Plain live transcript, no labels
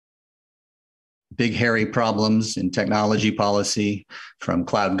big, hairy problems in technology policy, from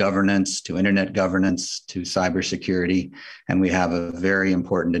cloud governance to internet governance to cybersecurity. And we have a very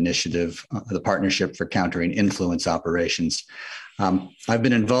important initiative, the Partnership for Countering Influence Operations. I've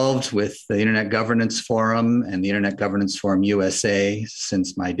been involved with the Internet Governance Forum and the Internet Governance Forum USA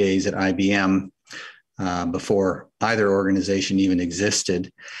since my days at IBM, before either organization even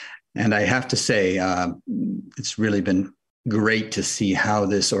existed. And I have to say, it's really been great to see how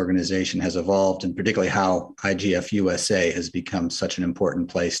this organization has evolved, and particularly how IGF-USA has become such an important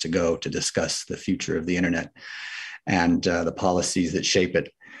place to go to discuss the future of the internet and the policies that shape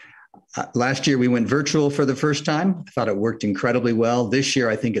it. Last year, we went virtual for the first time. I thought it worked incredibly well. This year,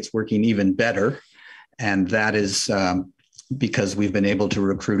 I think it's working even better. And that is because we've been able to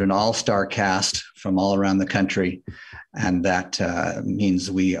recruit an all-star cast from all around the country. And that means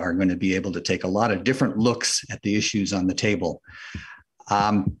we are going to be able to take a lot of different looks at the issues on the table.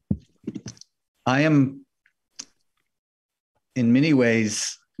 I am, in many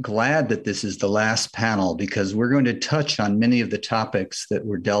ways, glad that this is the last panel, because we're going to touch on many of the topics that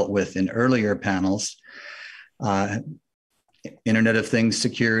were dealt with in earlier panels. Internet of Things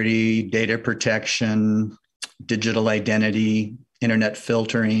security, data protection, digital identity, internet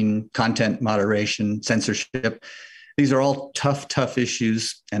filtering, content moderation, censorship. These are all tough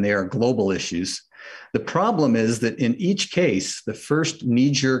issues, and they are global issues. The problem is that in each case, the first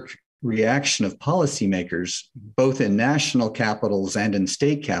knee-jerk reaction of policymakers, both in national capitals and in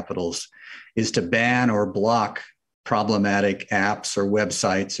state capitals, is to ban or block problematic apps or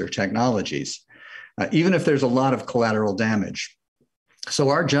websites or technologies, even if there's a lot of collateral damage. So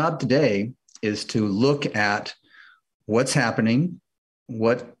our job today is to look at what's happening,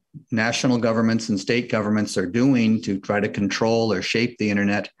 what national governments and state governments are doing to try to control or shape the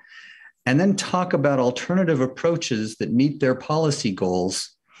internet, and then talk about alternative approaches that meet their policy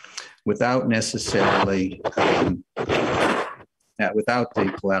goals without necessarily, without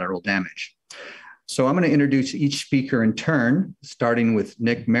the collateral damage. So I'm going to introduce each speaker in turn, starting with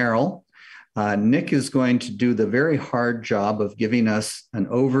Nick Merrill. Nick is going to do the very hard job of giving us an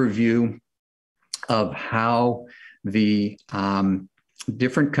overview of how the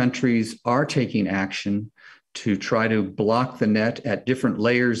different countries are taking action to try to block the net at different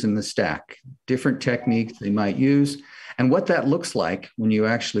layers in the stack, different techniques they might use, and what that looks like when you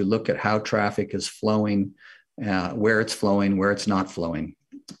actually look at how traffic is flowing, where it's not flowing.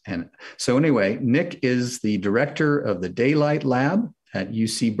 And so anyway, Nick is the director of the Daylight Lab at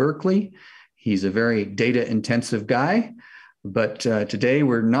UC Berkeley. He's a very data-intensive guy, but today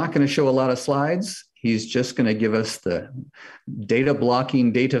we're not going to show a lot of slides. He's just going to give us the data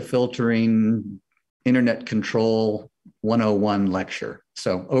blocking, data filtering, internet control 101 lecture.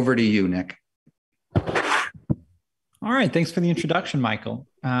 So over to you, Nick. All right, thanks for the introduction, Michael.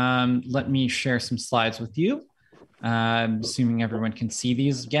 Let me share some slides with you, assuming everyone can see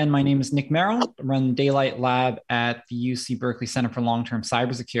these. Again, my name is Nick Merrill. I run the Daylight Lab at the UC Berkeley Center for Long-Term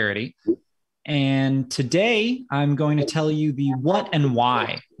Cybersecurity. And today, I'm going to tell you the what and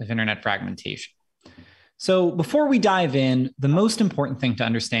why of internet fragmentation. So before we dive in, the most important thing to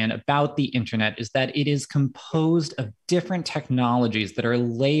understand about the internet is that it is composed of different technologies that are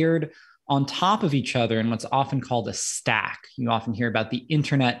layered on top of each other in what's often called a stack. You often hear about the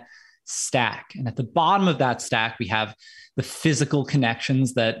internet stack. And at the bottom of that stack, we have the physical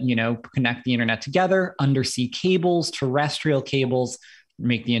connections that, connect the internet together, undersea cables, terrestrial cables,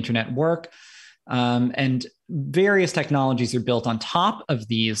 make the internet work. And various technologies are built on top of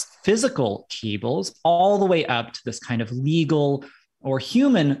these physical cables all the way up to this kind of legal or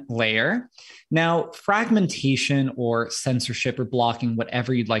human layer. Now, fragmentation or censorship or blocking,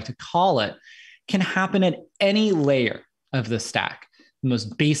 whatever you'd like to call it, can happen at any layer of the stack. The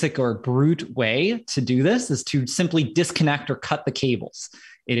most basic or brute way to do this is to simply disconnect or cut the cables.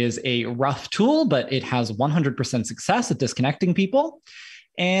 It is a rough tool, but it has 100% success at disconnecting people.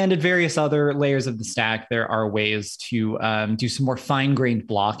 And at various other layers of the stack, there are ways to do some more fine-grained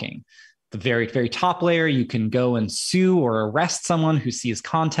blocking. The very, very top layer, you can go and sue or arrest someone who sees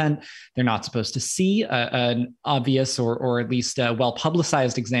content they're not supposed to see. An obvious or at least a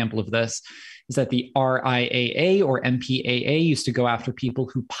well-publicized example of this is that the RIAA or MPAA used to go after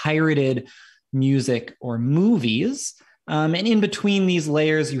people who pirated music or movies. And in between these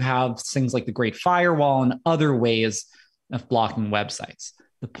layers, you have things like the Great Firewall and other ways of blocking websites.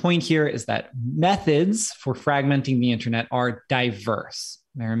 The point here is that methods for fragmenting the internet are diverse.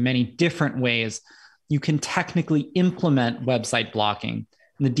 There are many different ways you can technically implement website blocking,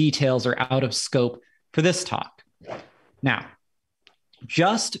 and the details are out of scope for this talk. Now,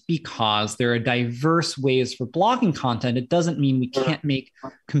 just because there are diverse ways for blocking content, it doesn't mean we can't make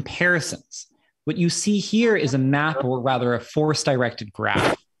comparisons. What you see here is a map, or rather a force-directed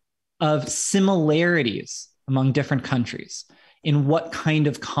graph, of similarities among different countries in what kind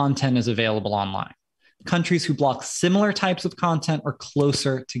of content is available online. Countries who block similar types of content are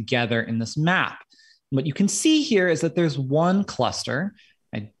closer together in this map. And what you can see here is that there's one cluster.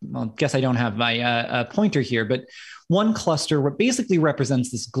 I guess I don't have my pointer here, but one cluster basically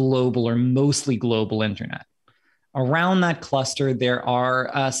represents this global or mostly global internet. Around that cluster, there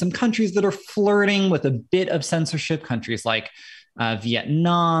are some countries that are flirting with a bit of censorship, countries like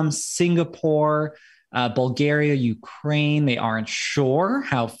Vietnam, Singapore, Bulgaria, Ukraine. They aren't sure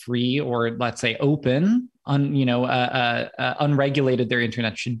how free, or let's say open, unregulated their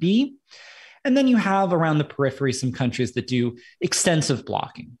internet should be. And then you have around the periphery some countries that do extensive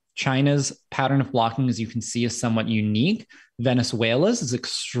blocking. China's pattern of blocking, as you can see, is somewhat unique. Venezuela's is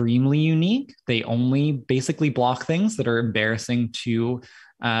extremely unique. They only basically block things that are embarrassing to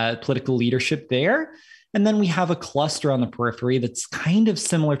political leadership there. And then we have a cluster on the periphery that's kind of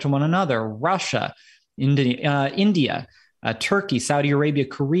similar to one another. Russia, India, Turkey, Saudi Arabia,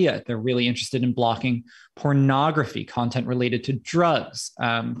 Korea. They're really interested in blocking pornography, content related to drugs,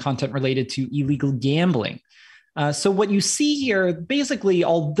 content related to illegal gambling. So what you see here, basically,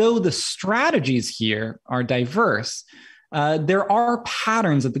 although the strategies here are diverse, there are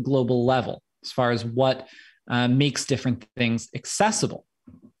patterns at the global level as far as what makes different things accessible.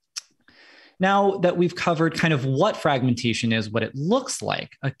 Now that we've covered kind of what fragmentation is, what it looks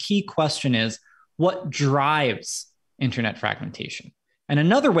like, a key question is, what drives internet fragmentation? And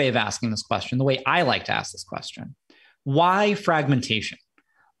another way of asking this question, the way I like to ask this question, why fragmentation?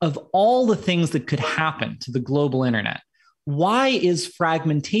 Of all the things that could happen to the global internet, why is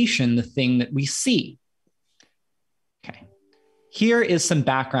fragmentation the thing that we see? Okay, here is some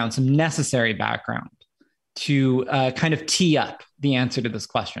background, some necessary background to kind of tee up the answer to this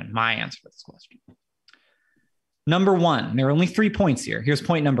question, my answer to this question. Number one, there are only 3 points here. Here's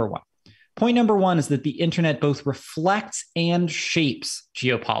point number one. Point number one is that the internet both reflects and shapes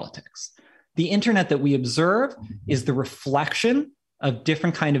geopolitics. The internet that we observe is the reflection of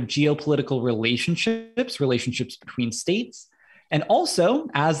different kind of geopolitical relationships between states. And also,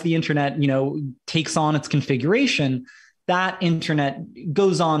 as the internet, takes on its configuration, that internet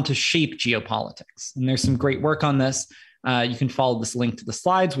goes on to shape geopolitics. And there's some great work on this. You can follow this link to the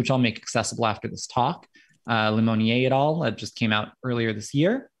slides, which I'll make accessible after this talk. Lemonnier et al. It just came out earlier this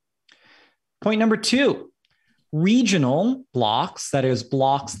year. Point number two, regional blocks, that is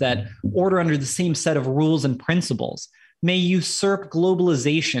blocks that order under the same set of rules and principles, may usurp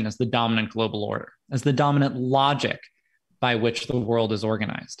globalization as the dominant global order, as the dominant logic by which the world is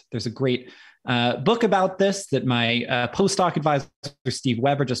organized. There's a great book about this that my postdoc advisor, Steve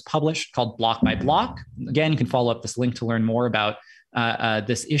Weber, just published called Block by Block. Again, you can follow up this link to learn more about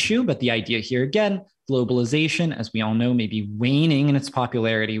this issue. But the idea here, again, globalization, as we all know, may be waning in its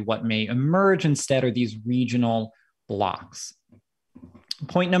popularity. What may emerge instead are these regional blocks.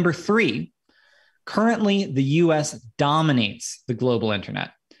 Point number three, currently the US dominates the global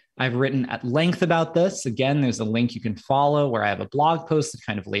internet. I've written at length about this. Again, there's a link you can follow where I have a blog post that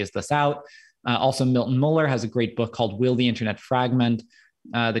kind of lays this out. Also, Milton Muller has a great book called Will the Internet Fragment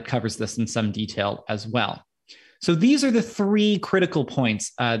that covers this in some detail as well. So these are the 3 critical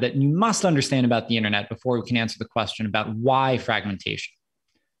points that you must understand about the internet before we can answer the question about why fragmentation.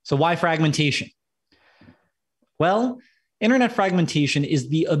 So why fragmentation? Well, internet fragmentation is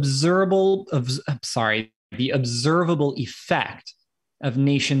the observable effect of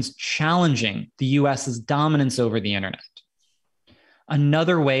nations challenging the US's dominance over the internet.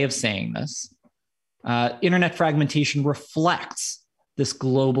 Another way of saying this, internet fragmentation reflects this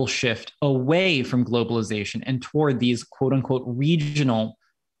global shift away from globalization and toward these quote unquote regional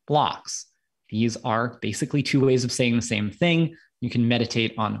blocks. These are basically 2 ways of saying the same thing. You can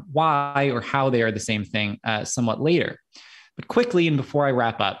meditate on why or how they are the same thing somewhat later. But quickly, and before I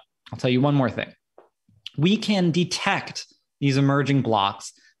wrap up, I'll tell you one more thing. We can detect these emerging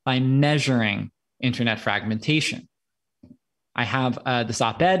blocks by measuring internet fragmentation. I have this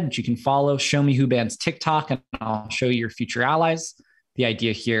op-ed, which you can follow, Show Me Who Bans TikTok, and I'll show you your future allies. The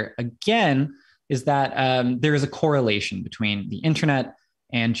idea here, again, is that there is a correlation between the internet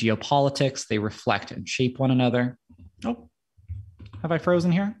and geopolitics. They reflect and shape one another. Oh, have I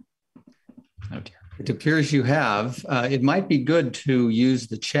frozen here? Oh, dear. It appears you have. It might be good to use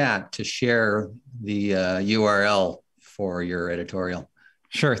the chat to share the URL for your editorial.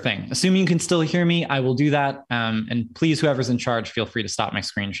 Sure thing. Assuming you can still hear me, I will do that. And please, whoever's in charge, feel free to stop my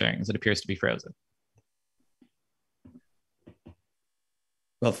screen sharing as it appears to be frozen.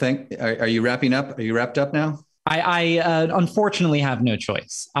 Well, are you wrapping up? Are you wrapped up now? I unfortunately have no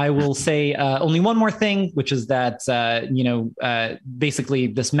choice. I will say only one more thing, which is that, basically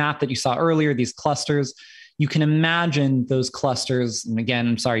this map that you saw earlier, these clusters, you can imagine those clusters. And again,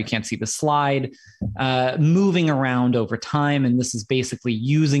 I'm sorry, you can't see the slide, moving around over time. And this is basically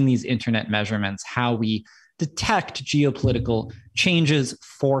using these internet measurements, how we detect geopolitical changes,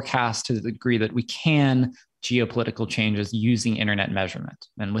 forecast to the degree that we can geopolitical changes using internet measurement.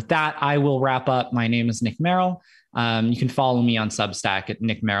 And with that, I will wrap up. My name is Nick Merrill. You can follow me on Substack at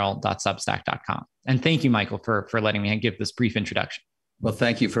nickmerrill.substack.com. And thank you, Michael, for letting me give this brief introduction. Well,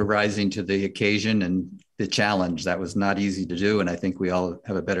 thank you for rising to the occasion and the challenge. That was not easy to do. And I think we all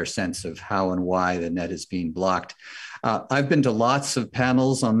have a better sense of how and why the net is being blocked. I've been to lots of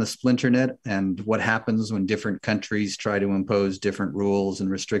panels on the splinternet and what happens when different countries try to impose different rules and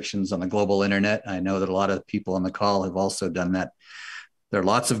restrictions on the global internet. I know that a lot of people on the call have also done that. There are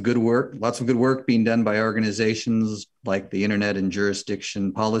lots of good work being done by organizations like the Internet and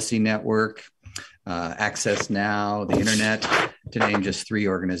Jurisdiction Policy Network, Access Now, the Internet, to name just 3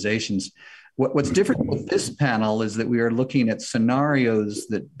 organizations. What's different with this panel is that we are looking at scenarios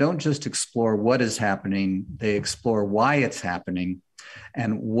that don't just explore what is happening, they explore why it's happening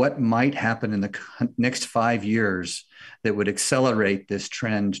and what might happen in the next 5 years that would accelerate this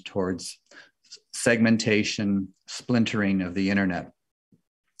trend towards segmentation, splintering of the internet.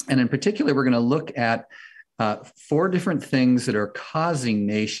 And in particular, we're going to look at 4 different things that are causing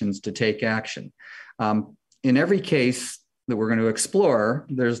nations to take action. In every case that we're going to explore,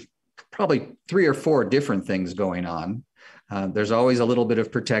 there's probably 3 or 4 different things going on. There's always a little bit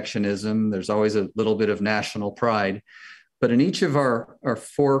of protectionism. There's always a little bit of national pride. But in each of our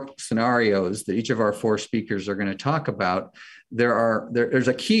 4 scenarios that each of our 4 speakers are going to talk about, there's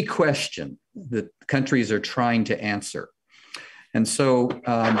a key question that countries are trying to answer. And so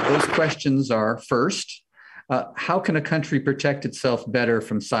those questions are, first, how can a country protect itself better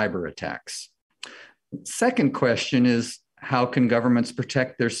from cyber attacks? Second question is, how can governments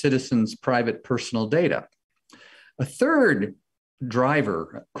protect their citizens' private personal data? A third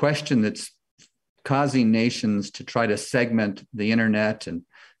driver, a question that's causing nations to try to segment the internet and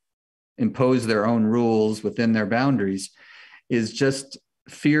impose their own rules within their boundaries, is just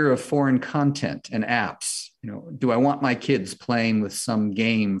fear of foreign content and apps. Do I want my kids playing with some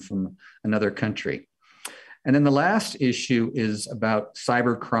game from another country? And then the last issue is about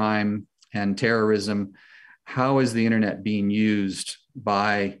cybercrime and terrorism. How is the internet being used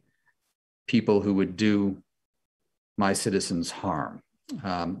by people who would do my citizens harm?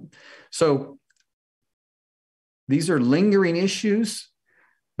 So these are lingering issues,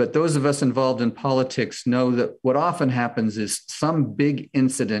 but those of us involved in politics know that what often happens is some big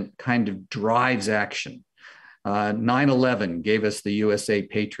incident kind of drives action. 9/11 gave us the USA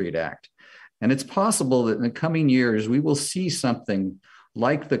Patriot Act. And it's possible that in the coming years, we will see something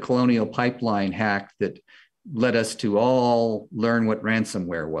like the Colonial Pipeline hack that led us to all learn what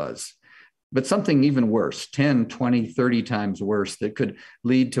ransomware was. But something even worse, 10, 20, 30 times worse, that could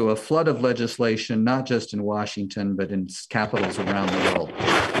lead to a flood of legislation, not just in Washington, but in capitals around the world.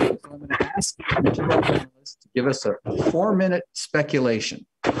 So I'm going to ask each of our panelists to give us a 4-minute speculation.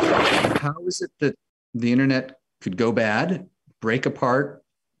 How is it that the internet could go bad, break apart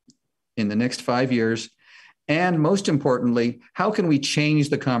in the next 5 years? And most importantly, how can we change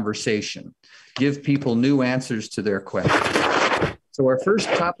the conversation, give people new answers to their questions? So our first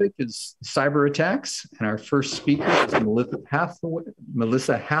topic is cyber attacks, and our first speaker is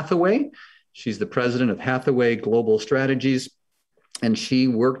Melissa Hathaway. She's the president of Hathaway Global Strategies, and she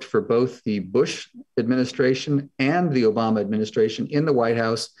worked for both the Bush administration and the Obama administration in the White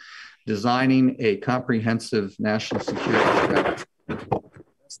House, designing a comprehensive national security strategy.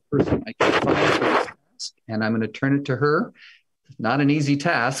 That's the person I can find for this task, and I'm going to turn it to her. Not an easy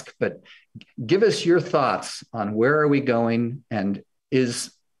task, but give us your thoughts on where are we going, and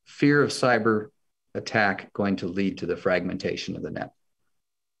is fear of cyber attack going to lead to the fragmentation of the net?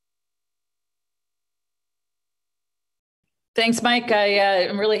 Thanks, Mike.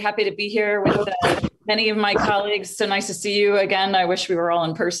 I'm really happy to be here with many of my colleagues. So nice to see you again. I wish we were all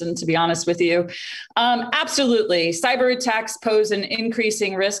in person, to be honest with you. Absolutely. Cyber attacks pose an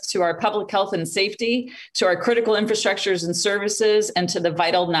increasing risk to our public health and safety, to our critical infrastructures and services, and to the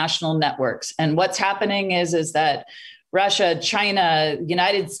vital national networks. And what's happening is that Russia, China,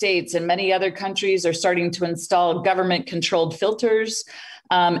 United States, and many other countries are starting to install government-controlled filters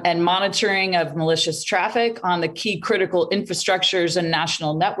and monitoring of malicious traffic on the key critical infrastructures and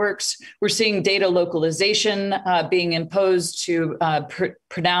national networks. We're seeing data localization being imposed to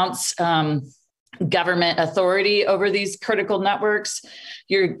pronounce government authority over these critical networks.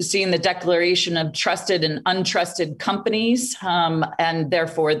 You're seeing the declaration of trusted and untrusted companies, and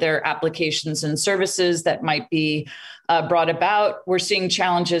therefore their applications and services that might be brought about. We're seeing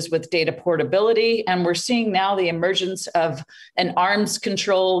challenges with data portability, and we're seeing now the emergence of an arms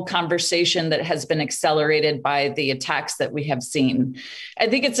control conversation that has been accelerated by the attacks that we have seen. I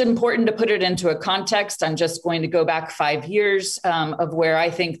think it's important to put it into a context. I'm just going to go back 5 years of where I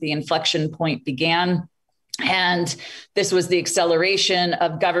think the inflection point began. And this was the acceleration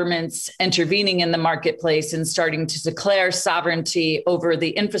of governments intervening in the marketplace and starting to declare sovereignty over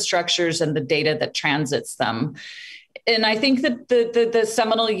the infrastructures and the data that transits them. And I think that the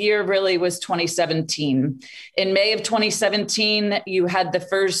seminal year really was 2017. In May of 2017, you had the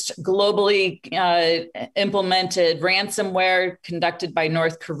first globally implemented ransomware conducted by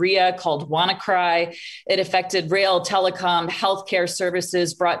North Korea called WannaCry. It affected rail, telecom, healthcare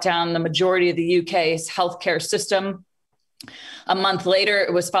services, brought down the majority of the UK's healthcare system. A month later,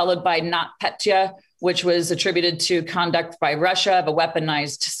 it was followed by NotPetya, which was attributed to conduct by Russia of a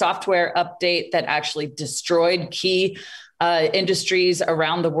weaponized software update that actually destroyed key industries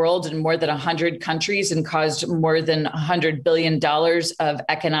around the world in more than 100 countries and caused more than $100 billion of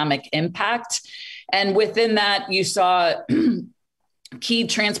economic impact. And within that, you saw key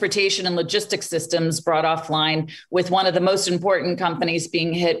transportation and logistics systems brought offline, with one of the most important companies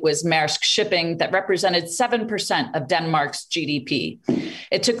being hit was Maersk Shipping, that represented 7% of Denmark's GDP.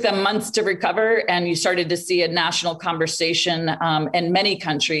 It took them months to recover, and you started to see a national conversation in many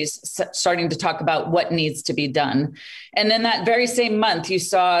countries starting to talk about what needs to be done. And in that very same month, you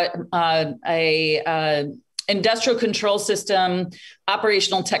saw industrial control system,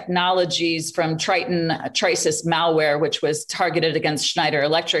 operational technologies from Trisis malware, which was targeted against Schneider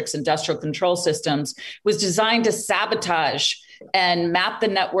Electric's industrial control systems, was designed to sabotage and map the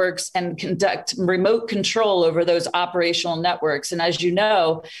networks and conduct remote control over those operational networks. And as you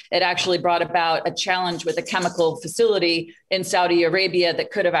know, it actually brought about a challenge with a chemical facility in Saudi Arabia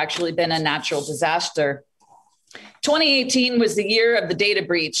that could have actually been a natural disaster. 2018 was the year of the data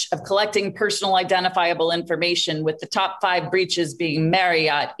breach of collecting personal identifiable information, with the top 5 breaches being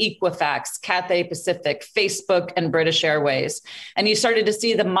Marriott, Equifax, Cathay Pacific, Facebook, and British Airways. And you started to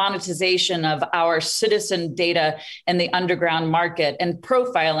see the monetization of our citizen data in the underground market and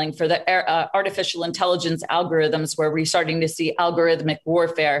profiling for the artificial intelligence algorithms, where we're starting to see algorithmic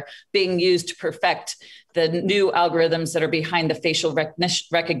warfare being used to perfect the new algorithms that are behind the facial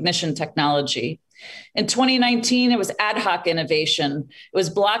recognition technology. In 2019, it was ad hoc innovation. It was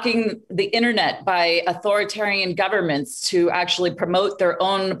blocking the internet by authoritarian governments to actually promote their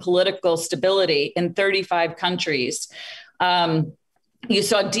own political stability in 35 countries. You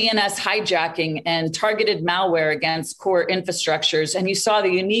saw DNS hijacking and targeted malware against core infrastructures. And you saw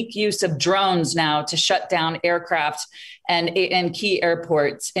the unique use of drones now to shut down aircraft and key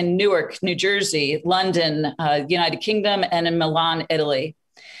airports in Newark, New Jersey, London, United Kingdom, and in Milan, Italy.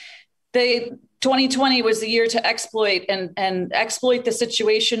 2020 was the year to exploit the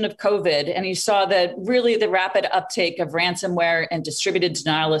situation of COVID. And you saw that really the rapid uptake of ransomware and distributed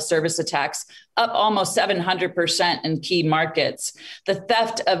denial of service attacks, up almost 700% in key markets. The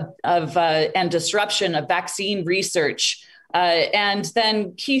theft and disruption of vaccine research. And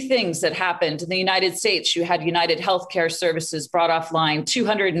then key things that happened in the United States. You had United Healthcare Services brought offline,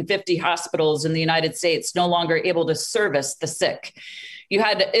 250 hospitals in the United States no longer able to service the sick. You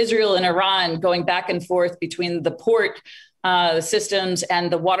had Israel and Iran going back and forth between the port systems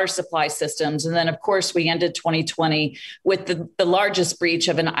and the water supply systems. And then, of course, we ended 2020 with the largest breach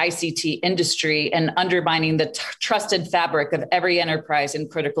of an ICT industry and undermining the trusted fabric of every enterprise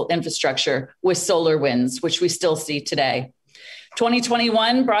and critical infrastructure with SolarWinds, which we still see today.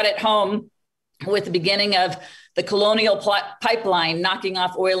 2021 brought it home with the beginning of the Colonial Pipeline, knocking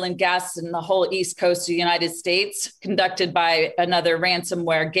off oil and gas in the whole East Coast of the United States, conducted by another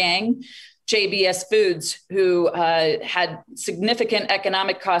ransomware gang, JBS Foods, who had significant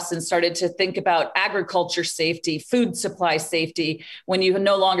economic costs and started to think about agriculture safety, food supply safety, when you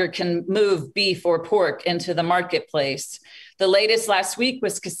no longer can move beef or pork into the marketplace. The latest last week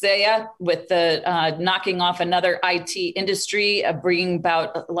was Kaseya, with the knocking off another IT industry, bringing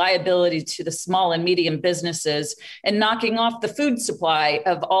about liability to the small and medium businesses, and knocking off the food supply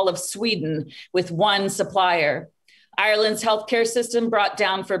of all of Sweden with one supplier. Ireland's healthcare system brought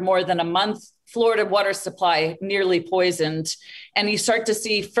down for more than a month. Florida water supply nearly poisoned. And you start to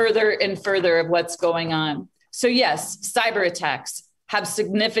see further and further of what's going on. So yes, cyber attacks have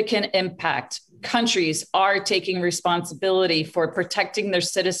significant impact countries are taking responsibility for protecting their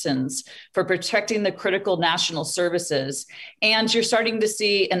citizens, for protecting the critical national services. And you're starting to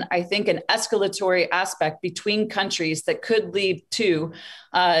see, I think, an escalatory aspect between countries that could lead to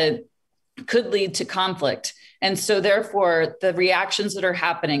conflict. And so therefore, the reactions that are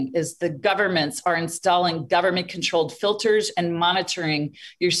happening is the governments are installing government-controlled filters and monitoring.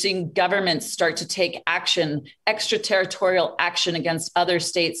 You're seeing governments start to take action, extraterritorial action against other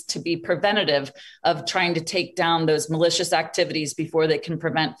states to be preventative of trying to take down those malicious activities before they can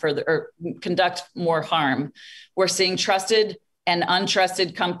prevent further or conduct more harm. We're seeing trusted and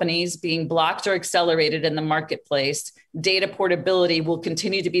untrusted companies being blocked or accelerated in the marketplace. Data portability will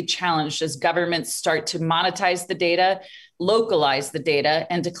continue to be challenged as governments start to monetize the data, localize the data,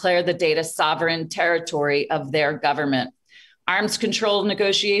 and declare the data sovereign territory of their government. Arms control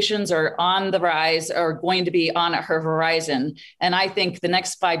negotiations are on the rise, or going to be on her horizon. And I think the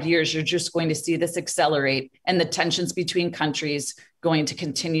next 5 years, you're just going to see this accelerate and the tensions between countries going to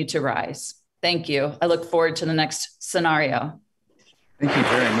continue to rise. Thank you. I look forward to the next scenario. Thank you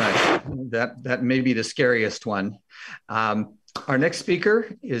very much. That may be the scariest one. Our next speaker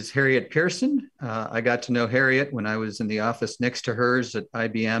is Harriet Pearson. I got to know Harriet when I was in the office next to hers at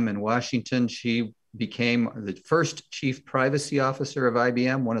IBM in Washington. She became the first chief privacy officer of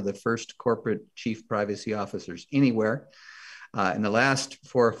IBM, one of the first corporate chief privacy officers anywhere. In the last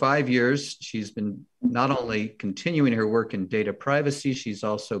 4 or 5 years, she's been not only continuing her work in data privacy, she's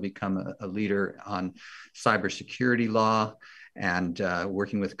also become a leader on cybersecurity law and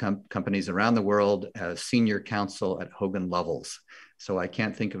working with companies around the world as senior counsel at Hogan Lovells. So I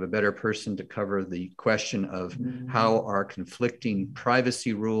can't think of a better person to cover the question of how are conflicting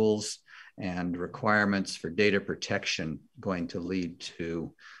privacy rules and requirements for data protection going to lead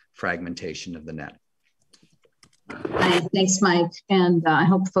to fragmentation of the net. Hi, thanks, Mike. And I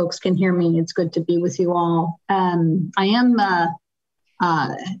hope folks can hear me. It's good to be with you all. I am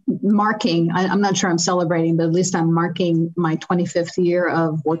marking, I'm not sure I'm celebrating, but at least I'm marking my 25th year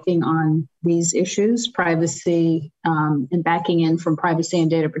of working on these issues, privacy, and backing in from privacy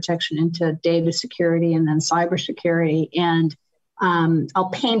and data protection into data security and then cybersecurity. And I'll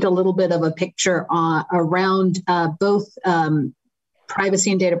paint a little bit of a picture around both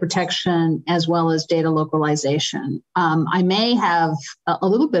privacy and data protection, as well as data localization. I may have a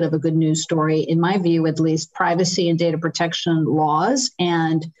little bit of a good news story, in my view, at least. Privacy and data protection laws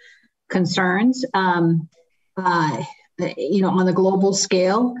and concerns, on the global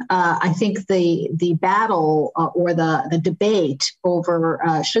scale. I think the battle or the debate over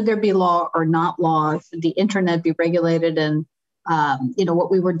should there be law or not law, should the internet be regulated, and what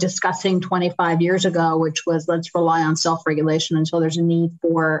we were discussing 25 years ago, which was let's rely on self-regulation until there's a need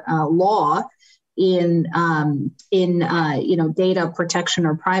for law in data protection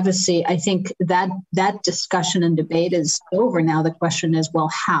or privacy. I think that discussion and debate is over now. The question is,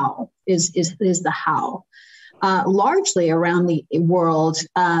 well, how is the how? Largely around the world,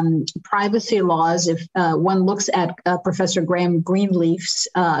 privacy laws, if one looks at Professor Graham Greenleaf's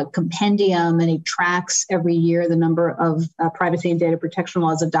compendium, and he tracks every year the number of privacy and data protection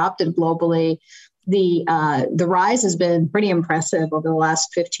laws adopted globally, the rise has been pretty impressive over the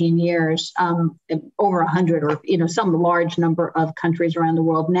last 15 years. Over 100 or some large number of countries around the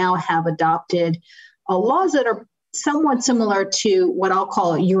world now have adopted laws that are somewhat similar to what I'll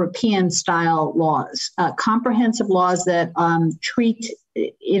call European-style laws, comprehensive laws that treat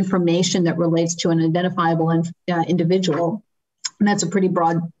information that relates to an identifiable individual, and that's a pretty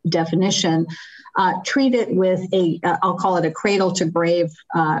broad definition, treat it with I'll call it a cradle-to-grave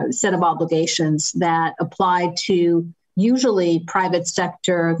set of obligations that apply to usually private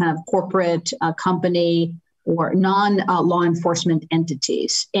sector, kind of corporate company, or non-law enforcement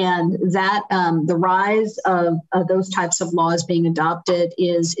entities. And that the rise of those types of laws being adopted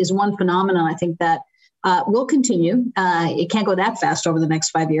is one phenomenon, I think, that will continue. It can't go that fast over the next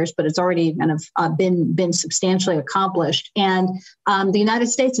 5 years, but it's already kind of been substantially accomplished. And the United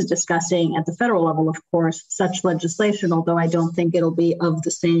States is discussing at the federal level, of course, such legislation, although I don't think it'll be of the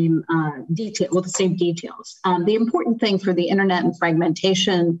same details. The important thing for the internet and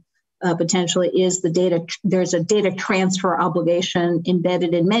fragmentation potentially is the data. There's a data transfer obligation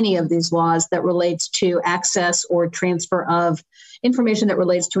embedded in many of these laws that relates to access or transfer of information that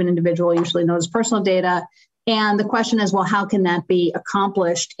relates to an individual, usually known as personal data. And the question is, well, how can that be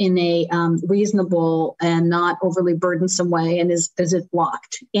accomplished in a reasonable and not overly burdensome way? And is it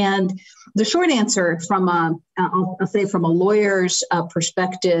blocked? And the short answer from I'll say from a lawyer's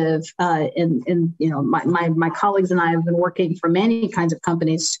perspective, and my colleagues and I have been working for many kinds of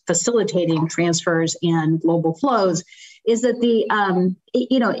companies facilitating transfers and global flows, is that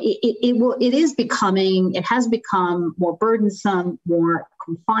it has become more burdensome, more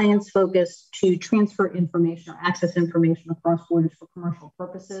compliance focused to transfer information or access information across borders for commercial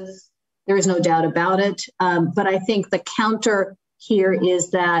purposes. There is no doubt about it. But I think the counter here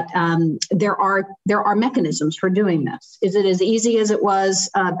is that there are mechanisms for doing this. Is it as easy as it was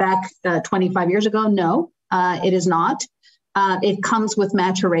back 25 years ago? No, it is not. It comes with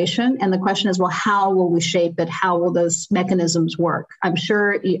maturation. And the question is, well, how will we shape it? How will those mechanisms work? I'm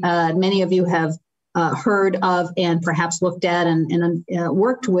sure many of you have heard of and perhaps looked at and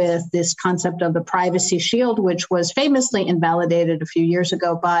worked with this concept of the privacy shield, which was famously invalidated a few years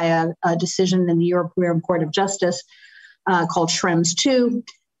ago by a decision in the European Court of Justice called Schrems II.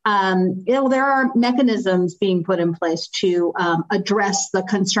 There are mechanisms being put in place to address the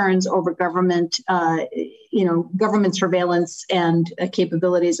concerns over government surveillance and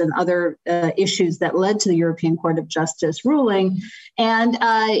capabilities and other issues that led to the European Court of Justice ruling. And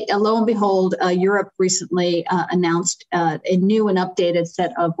lo and behold, Europe recently announced a new and updated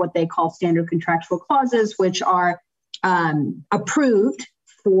set of what they call standard contractual clauses, which are approved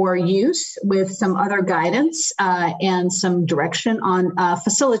for use with some other guidance and some direction on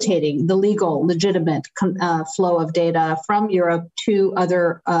facilitating the legal, legitimate flow of data from Europe to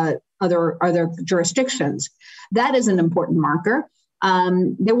other jurisdictions. That is an important marker.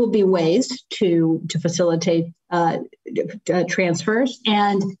 There will be ways to facilitate transfers.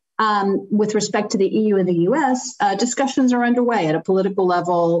 And with respect to the EU and the US, discussions are underway at a political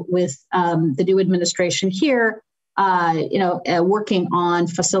level with the new administration here. Working on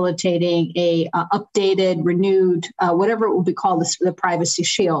facilitating a updated, renewed, whatever it will be called, the privacy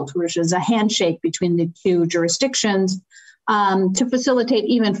shield, which is a handshake between the two jurisdictions to facilitate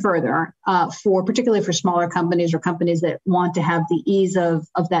even further particularly for smaller companies or companies that want to have the ease of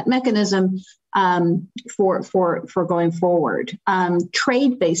that mechanism for going forward.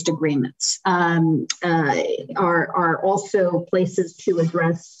 Trade-based agreements are also places to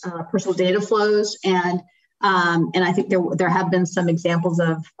address personal data flows and I think there have been some examples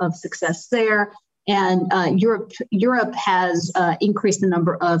of success there. And Europe has increased the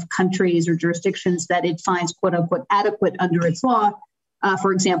number of countries or jurisdictions that it finds "quote unquote" adequate under its law.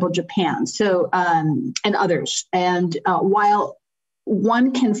 For example, Japan. So and others. And while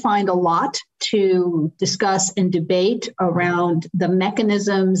one can find a lot to discuss and debate around the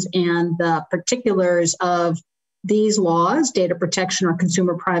mechanisms and the particulars of these laws, data protection or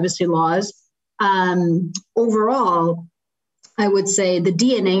consumer privacy laws. Overall, I would say the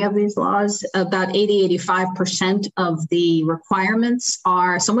DNA of these laws, about 85% of the requirements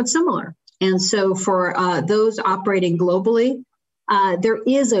are somewhat similar. And so for those operating globally, there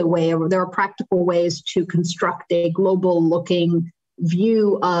are practical ways to construct a global looking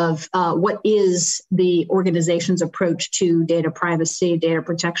view of what is the organization's approach to data privacy, data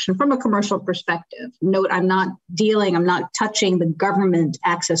protection from a commercial perspective. Note, I'm not touching the government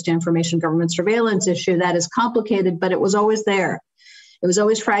access to information, government surveillance issue. That is complicated, but it was always there. It was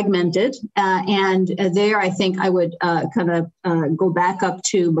always fragmented. And there, I think I would go back up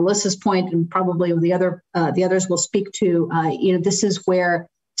to Melissa's point, and probably the others will speak to, this is where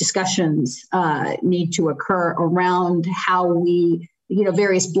discussions need to occur around how we,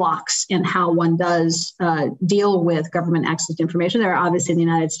 various blocks and how one does deal with government access to information. There are obviously in the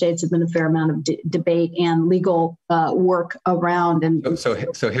United States have been a fair amount of debate and legal work around. And so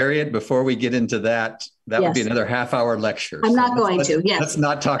Harriet, before we get into that yes. would be another half-hour lecture. I'm not going to. Yes, let's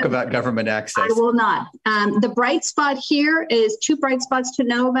not talk about government access. I will not. The bright spot here is two bright spots to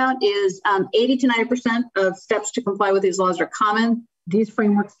know about is 80 to 90% of steps to comply with these laws are common. These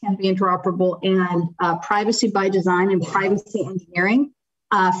frameworks can be interoperable, and privacy by design and privacy engineering.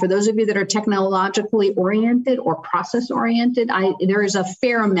 For those of you that are technologically oriented or process oriented, there is a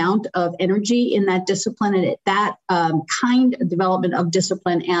fair amount of energy in that discipline, and that kind of development of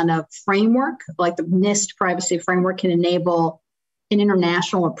discipline and a framework like the NIST privacy framework can enable an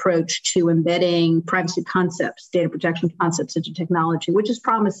international approach to embedding privacy concepts, data protection concepts into technology, which is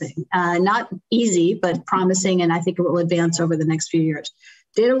promising. Not easy, but promising, and I think it will advance over the next few years.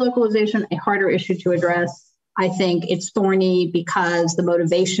 Data localization, a harder issue to address. I think it's thorny because the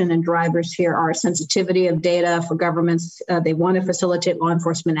motivation and drivers here are sensitivity of data for governments. They want to facilitate law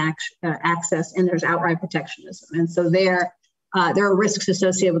enforcement access, and there's outright protectionism. And so there are risks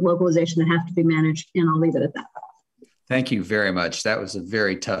associated with localization that have to be managed, and I'll leave it at that. Thank you very much. That was a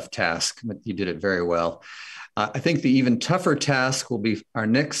very tough task, but you did it very well. I think the even tougher task will be our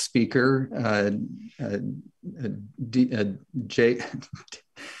next speaker,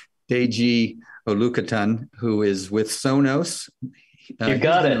 Deji Olukotun, who is with Sonos. You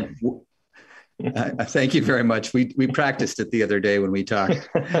got it. Thank you very much. We practiced it the other day when we talked.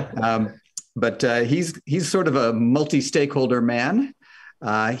 But he's sort of a multi-stakeholder man.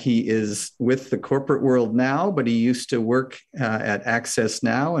 He is with the corporate world now, but he used to work at Access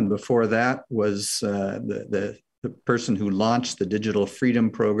Now, and before that was the person who launched the Digital Freedom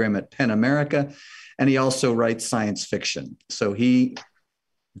Program at PEN America, and he also writes science fiction. So he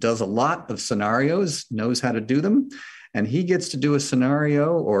does a lot of scenarios, knows how to do them, and he gets to do a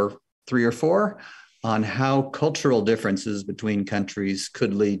scenario or 3 or 4 on how cultural differences between countries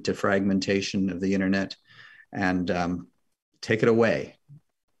could lead to fragmentation of the internet. And take it away.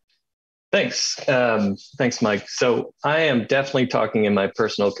 Thanks. Thanks, Mike. So I am definitely talking in my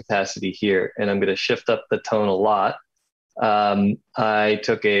personal capacity here, and I'm going to shift up the tone a lot. I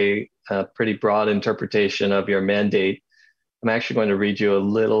took a pretty broad interpretation of your mandate. I'm actually going to read you a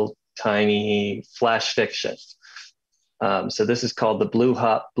little tiny flash fiction. So this is called the Blue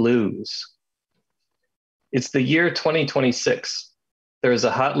Hop Blues. It's the year 2026. There is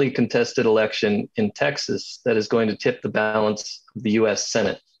a hotly contested election in Texas that is going to tip the balance of the US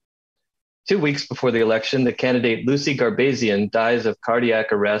Senate. 2 weeks before the election, the candidate Lucy Garbazian dies of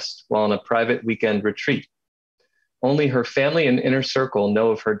cardiac arrest while on a private weekend retreat. Only her family and inner circle know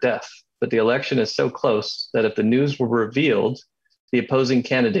of her death, but the election is so close that if the news were revealed, the opposing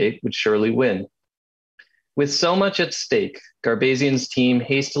candidate would surely win. With so much at stake, Garbazian's team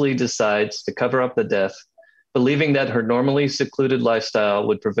hastily decides to cover up the death, believing that her normally secluded lifestyle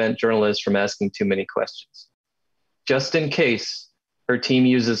would prevent journalists from asking too many questions. Just in case, her team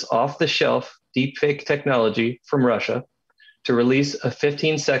uses off-the-shelf deepfake technology from Russia to release a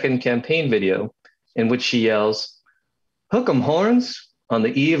 15-second campaign video in which she yells, "Hook 'em horns," on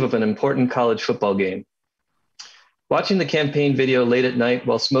the eve of an important college football game. Watching the campaign video late at night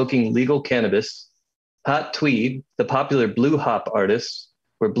while smoking legal cannabis, Hot Tweed, the popular blue hop artist,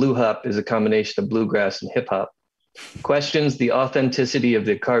 where blue hop is a combination of bluegrass and hip hop, questions the authenticity of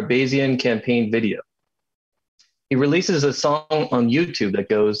the Garbazian campaign video. He releases a song on YouTube that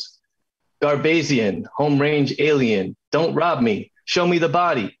goes, "Garbazian, home range alien, don't rob me, show me the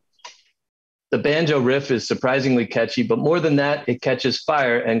body." The banjo riff is surprisingly catchy, but more than that, it catches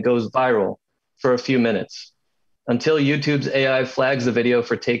fire and goes viral for a few minutes until YouTube's AI flags the video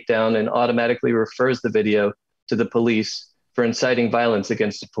for takedown and automatically refers the video to the police for inciting violence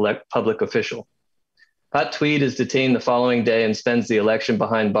against a public official. Hot Tweed is detained the following day and spends the election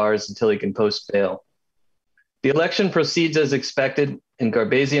behind bars until he can post bail. The election proceeds as expected, and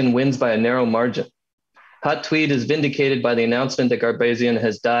Garbazian wins by a narrow margin. Hot Tweed is vindicated by the announcement that Garbazian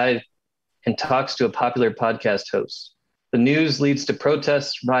has died and talks to a popular podcast host. The news leads to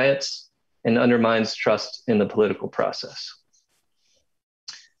protests, riots, and undermines trust in the political process.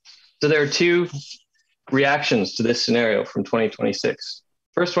 So there are 2 reactions to this scenario from 2026.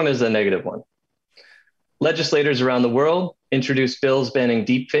 First one is a negative one. Legislators around the world introduced bills banning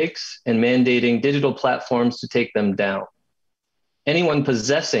deepfakes and mandating digital platforms to take them down. Anyone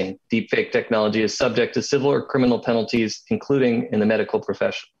possessing deepfake technology is subject to civil or criminal penalties, including in the medical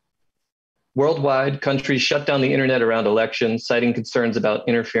profession. Worldwide, countries shut down the internet around elections, citing concerns about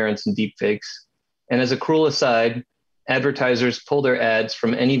interference in deepfakes. And as a cruel aside, advertisers pull their ads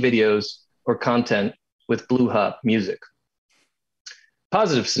from any videos or content with blue hop music.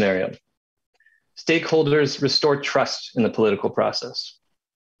 Positive scenario. Stakeholders restore trust in the political process.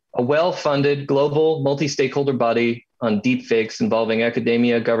 A well-funded global multi-stakeholder body on deepfakes involving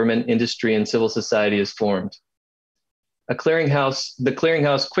academia, government, industry, and civil society is formed. The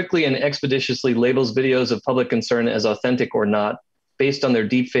clearinghouse quickly and expeditiously labels videos of public concern as authentic or not, based on their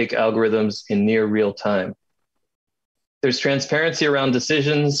deepfake algorithms in near real time. There's transparency around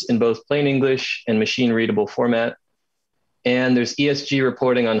decisions in both plain English and machine-readable format. And there's ESG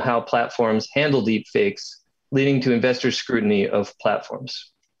reporting on how platforms handle deepfakes, leading to investor scrutiny of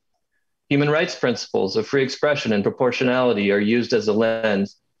platforms. Human rights principles of free expression and proportionality are used as a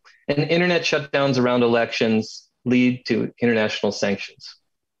lens, and internet shutdowns around elections lead to international sanctions.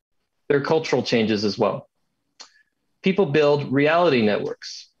 There are cultural changes as well. People build reality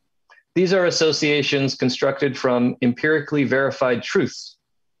networks. These are associations constructed from empirically verified truths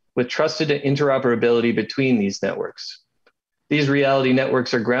with trusted interoperability between these networks. These reality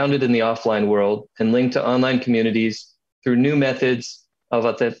networks are grounded in the offline world and linked to online communities through new methods of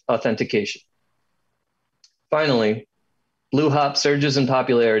authentication. Finally, blue hop surges in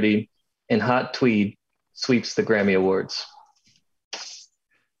popularity and Hot Tweed sweeps the Grammy Awards.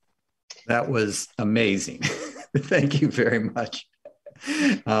 That was amazing. Thank you very much.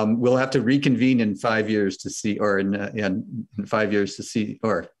 We'll have to reconvene in 5 years to see, or in 5 years to see,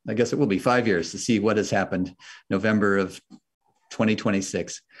 or I guess it will be 5 years to see what has happened November of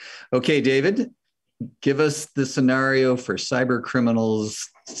 2026. Okay, David, give us the scenario for cyber criminals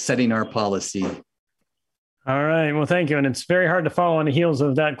setting our policy. All right. Well, thank you. And it's very hard to follow on the heels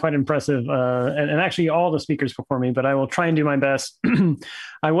of that. Quite impressive. And actually all the speakers before me, but I will try and do my best.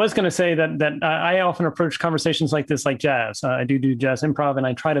 I was going to say that I often approach conversations like this like jazz. I do jazz improv, and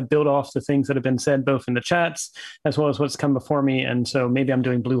I try to build off the things that have been said, both in the chats as well as what's come before me. And so maybe I'm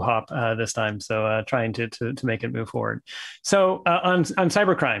doing blue hop this time. So trying to make it move forward. So on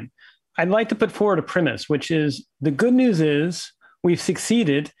cybercrime, I'd like to put forward a premise, which is the good news is we've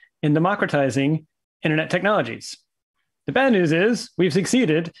succeeded in democratizing internet technologies. The bad news is we've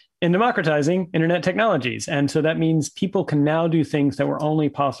succeeded in democratizing internet technologies. And so that means people can now do things that were only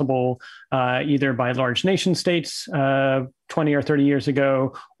possible either by large nation states 20 or 30 years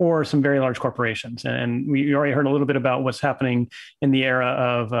ago, or some very large corporations. And we already heard a little bit about what's happening in the era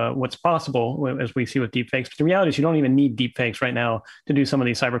of what's possible as we see with deepfakes. But the reality is you don't even need deepfakes right now to do some of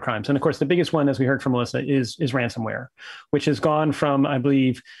these cyber crimes. And of course, the biggest one, as we heard from Melissa, is ransomware, which has gone from, I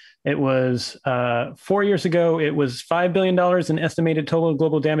believe, it was 4 years ago, it was $5 billion in estimated total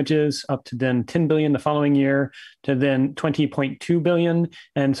global damages, up to then 10 billion the following year, to then 20.2 billion.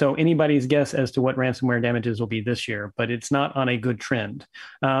 And so anybody's guess as to what ransomware damages will be this year, but it's not on a good trend.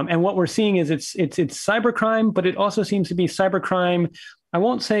 And what we're seeing is it's cybercrime, but it also seems to be cybercrime, I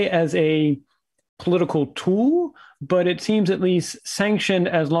won't say as a political tool, but it seems at least sanctioned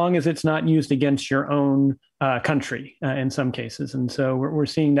as long as it's not used against your own country in some cases. And so we're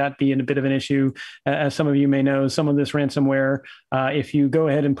seeing that be a bit of an issue. As some of you may know, some of this ransomware, if you go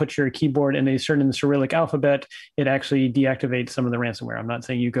ahead and put your keyboard in a certain Cyrillic alphabet, it actually deactivates some of the ransomware. I'm not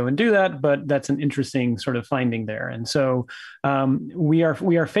saying you go and do that, but that's an interesting sort of finding there. And so we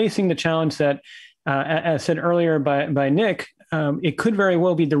are facing the challenge that, as said earlier by Nick, it could very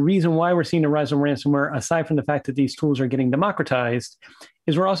well be the reason why we're seeing a rise in ransomware, aside from the fact that these tools are getting democratized,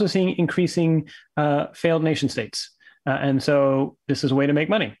 is we're also seeing increasing failed nation states. And so this is a way to make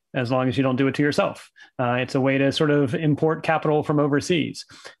money, as long as you don't do it to yourself. It's a way to sort of import capital from overseas.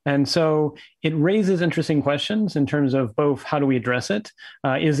 And so it raises interesting questions in terms of both how do we address it?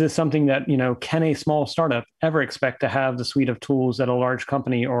 Is this something that, can a small startup ever expect to have the suite of tools that a large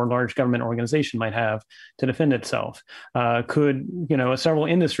company or a large government organization might have to defend itself? Could, several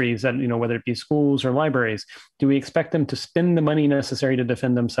industries that, whether it be schools or libraries, do we expect them to spend the money necessary to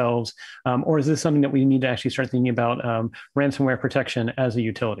defend themselves? Or is this something that we need to actually start thinking about ransomware protection as a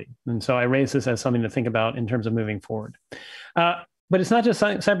utility? And so I raise this as something to think about in terms of moving forward. But it's not just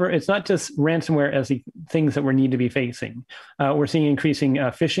cyber, it's not just ransomware as the things that we need to be facing. We're seeing increasing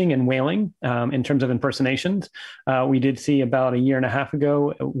phishing and whaling in terms of impersonations. We did see about a year and a half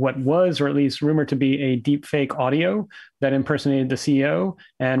ago what was, or at least rumored to be, a deep fake audio that impersonated the CEO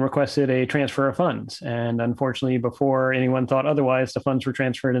and requested a transfer of funds. And unfortunately, before anyone thought otherwise, the funds were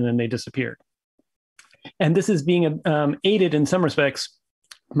transferred and then they disappeared. And this is being aided in some respects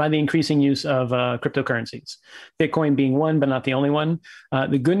by the increasing use of cryptocurrencies, Bitcoin being one, but not the only one.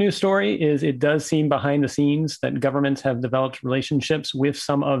 The good news story is it does seem behind the scenes that governments have developed relationships with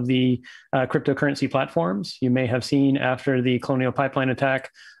some of the cryptocurrency platforms. You may have seen after the Colonial Pipeline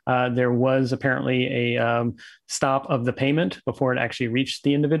attack, there was apparently a stop of the payment before it actually reached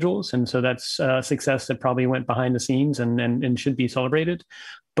the individuals. And so that's a success that probably went behind the scenes and should be celebrated.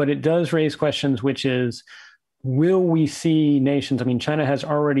 But it does raise questions, which is, will we see nations? I mean, China has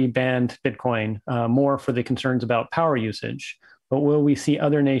already banned Bitcoin more for the concerns about power usage, but will we see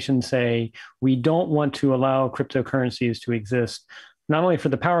other nations say, we don't want to allow cryptocurrencies to exist, not only for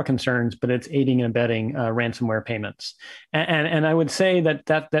the power concerns, but it's aiding and abetting ransomware payments? And I would say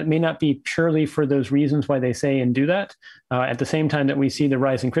that may not be purely for those reasons why they say and do that. At the same time that we see the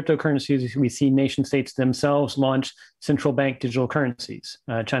rise in cryptocurrencies, we see nation states themselves launch central bank digital currencies.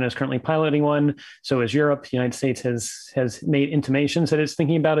 China is currently piloting one. So is Europe. The United States has made intimations that it's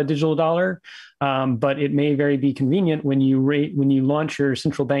thinking about a digital dollar. But it may very be convenient when you launch your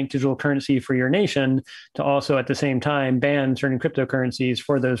central bank digital currency for your nation to also at the same time ban certain cryptocurrencies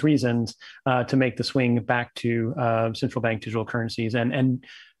for those reasons, to make the swing back to central bank digital currencies. And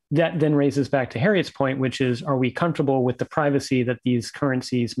that then raises back to Harriet's point, which is, are we comfortable with the privacy that these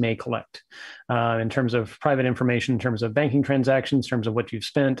currencies may collect in terms of private information, in terms of banking transactions, in terms of what you've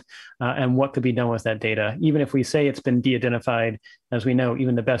spent, and what could be done with that data? Even if we say it's been de-identified, as we know,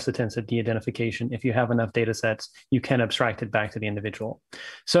 even the best attempts at de-identification, if you have enough data sets, you can abstract it back to the individual.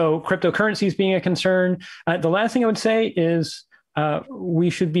 So cryptocurrencies being a concern. The last thing I would say is, we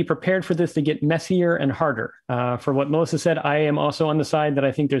should be prepared for this to get messier and harder. For what Melissa said, I am also on the side that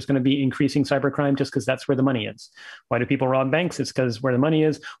I think there's going to be increasing cybercrime just because that's where the money is. Why do people rob banks? It's because where the money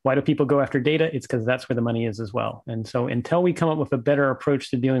is. Why do people go after data? It's because that's where the money is as well. And so until we come up with a better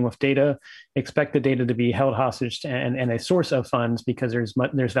approach to dealing with data, expect the data to be held hostage and a source of funds because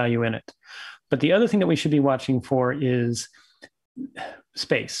there's value in it. But the other thing that we should be watching for is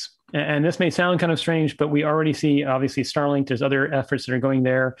space. And this may sound kind of strange, but we already see, obviously, Starlink. There's other efforts that are going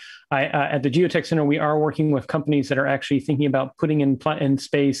there. At the GeoTech Center, we are working with companies that are actually thinking about putting in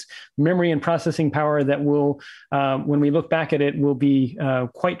space memory and processing power that will, when we look back at it, will be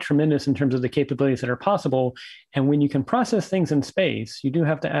quite tremendous in terms of the capabilities that are possible. And when you can process things in space, you do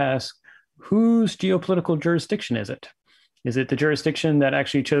have to ask, whose geopolitical jurisdiction is it? Is it the jurisdiction that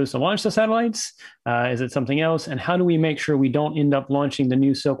actually chose to launch the satellites? Is it something else? And how do we make sure we don't end up launching the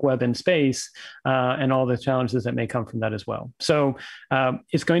new Silk Web in space and all the challenges that may come from that as well? So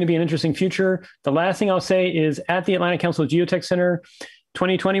it's going to be an interesting future. The last thing I'll say is at the Atlanta Council GeoTech Center,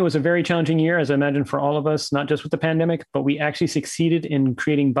 2020 was a very challenging year, as I imagine for all of us, not just with the pandemic, but we actually succeeded in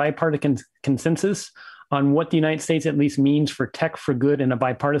creating bipartisan consensus on what the United States at least means for tech for good in a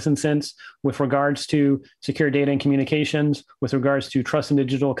bipartisan sense with regards to secure data and communications, with regards to trust in the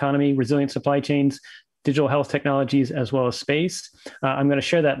digital economy, resilient supply chains, digital health technologies, as well as space. I'm going to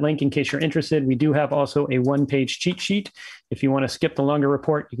share that link in case you're interested. We do have also a one-page cheat sheet. If you want to skip the longer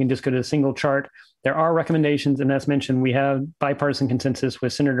report, you can just go to a single chart. There are recommendations, and as mentioned, we have bipartisan consensus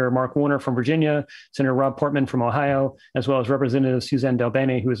with Senator Mark Warner from Virginia, Senator Rob Portman from Ohio, as well as Representative Suzanne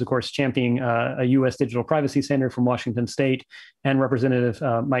DelBene, who is, of course, championing a U.S. digital privacy standard from Washington State, and Representative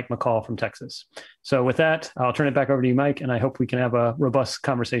Mike McCall from Texas. So with that, I'll turn it back over to you, Mike, and I hope we can have a robust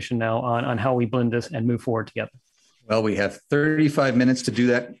conversation now on how we blend this and move forward together. Well, we have 35 minutes to do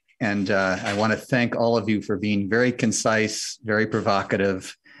that, and I want to thank all of you for being very concise, very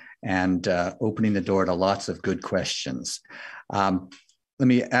provocative, and opening the door to lots of good questions. Let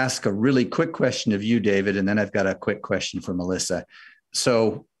me ask a really quick question of you, David, and then I've got a quick question for Melissa.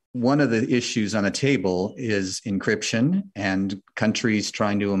 So one of the issues on the table is encryption and countries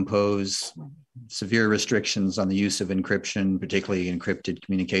trying to impose severe restrictions on the use of encryption, particularly encrypted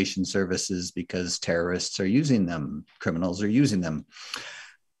communication services, because terrorists are using them, criminals are using them.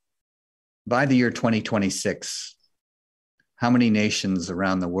 By the year 2026, how many nations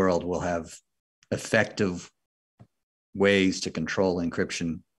around the world will have effective ways to control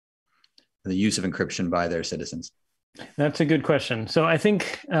encryption, the use of encryption by their citizens? That's a good question. So I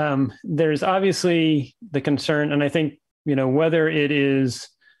think there's obviously the concern, and I think, whether it is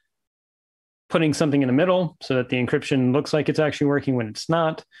putting something in the middle so that the encryption looks like it's actually working when it's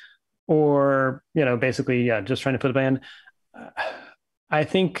not, or, basically, just trying to put a ban. I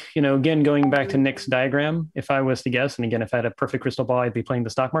think, again, going back to Nick's diagram, if I was to guess, and again, if I had a perfect crystal ball, I'd be playing the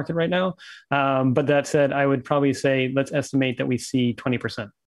stock market right now. But that said, I would probably say, let's estimate that we see 20%.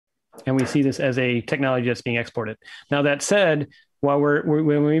 And we see this as a technology that's being exported. Now, that said, while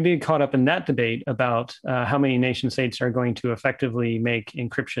when we be caught up in that debate about how many nation states are going to effectively make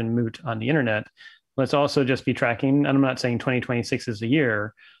encryption moot on the internet, let's also just be tracking, and I'm not saying 2026 is the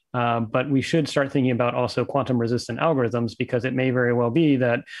year, but we should start thinking about also quantum resistant algorithms, because it may very well be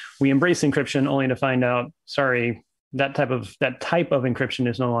that we embrace encryption only to find out, sorry, that type of encryption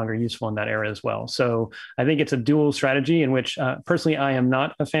is no longer useful in that area as well. So I think it's a dual strategy in which personally, I am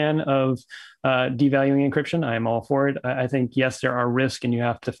not a fan of devaluing encryption. I am all for it. I think, yes, there are risks and you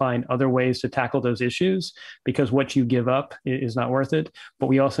have to find other ways to tackle those issues, because what you give up is not worth it. But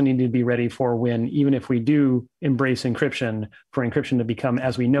we also need to be ready for when, even if we do embrace encryption, for encryption to become,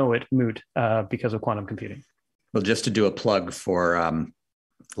 as we know it, moot because of quantum computing. Well, just to do a plug for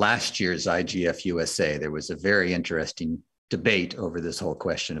last year's IGF-USA, there was a very interesting debate over this whole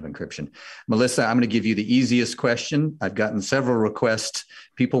question of encryption. Melissa, I'm going to give you the easiest question. I've gotten several requests.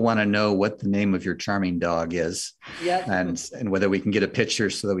 People want to know what the name of your charming dog is, yep. and whether we can get a picture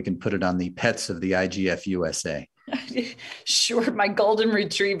so that we can put it on the pets of the IGF-USA. Sure. My golden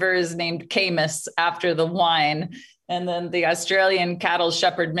retriever is named Camus after the wine. And then the Australian cattle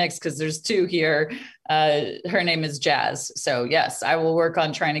shepherd mix, because there's two here, her name is Jazz. So yes, I will work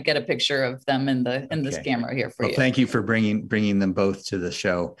on trying to get a picture of them in this camera here for you. Thank you for bringing them both to the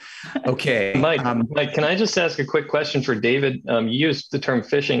show. Okay, Mike, can I just ask a quick question for David? You used the term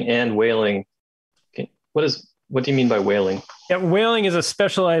phishing and whaling. What do you mean by whaling? Yeah, whaling is a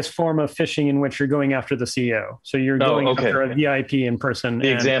specialized form of phishing in which you're going after the CEO. So you're going after a VIP in person.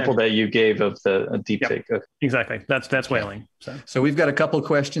 The example that you gave of the deep fake. Yep, okay. Exactly. That's whaling. So we've got a couple of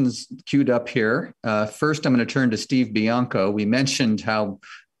questions queued up here. First, I'm going to turn to Steve Bianco. We mentioned how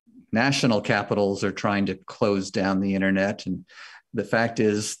national capitals are trying to close down the internet. And the fact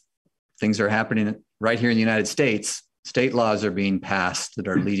is, things are happening right here in the United States. State laws are being passed that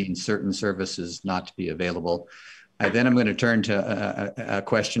are leading certain services not to be available. Then I'm going to turn to a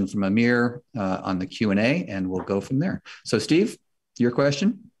question from Amir on the Q&A, and we'll go from there. So Steve, your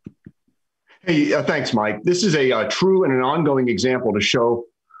question? Hey, thanks, Mike. This is a true and an ongoing example to show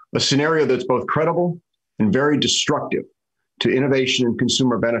a scenario that's both credible and very destructive to innovation and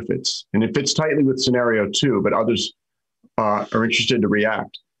consumer benefits. And it fits tightly with scenario 2, but others are interested to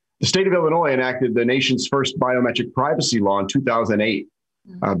react. The state of Illinois enacted the nation's first biometric privacy law in 2008.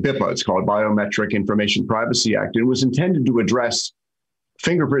 BIPA, it's called Biometric Information Privacy Act. It was intended to address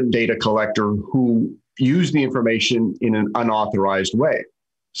fingerprint data collector who use the information in an unauthorized way.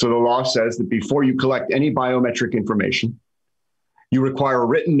 So the law says that before you collect any biometric information, you require a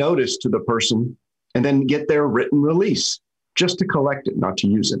written notice to the person and then get their written release just to collect it, not to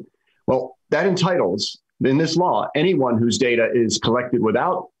use it. Well, that entitles, in this law, anyone whose data is collected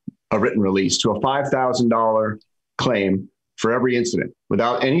without a written release to a $5,000 claim for every incident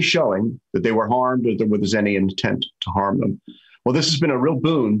without any showing that they were harmed or there was any intent to harm them. Well, this has been a real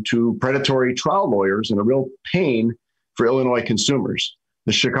boon to predatory trial lawyers and a real pain for Illinois consumers.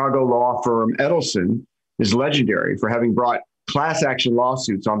 The Chicago law firm Edelson is legendary for having brought class action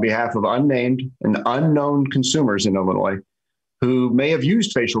lawsuits on behalf of unnamed and unknown consumers in Illinois who may have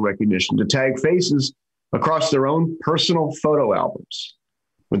used facial recognition to tag faces across their own personal photo albums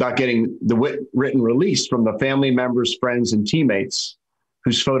without getting the written release from the family members, friends, and teammates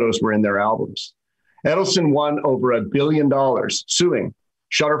whose photos were in their albums. Edelson won over $1 billion suing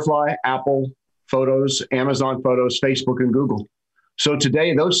Shutterfly, Apple Photos, Amazon Photos, Facebook, and Google. So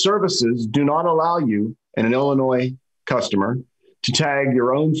today, those services do not allow you, an Illinois customer, to tag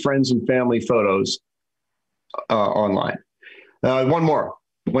your own friends and family photos online. One more.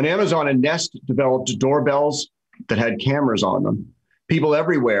 When Amazon and Nest developed doorbells that had cameras on them, people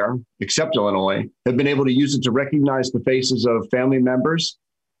everywhere, except Illinois, have been able to use it to recognize the faces of family members,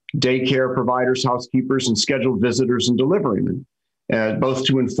 daycare providers, housekeepers, and scheduled visitors and delivering them, both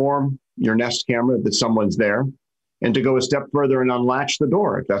to inform your Nest camera that someone's there and to go a step further and unlatch the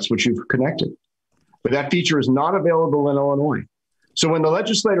door if that's what you've connected. But that feature is not available in Illinois. So when the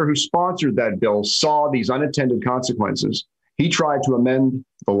legislator who sponsored that bill saw these unintended consequences, he tried to amend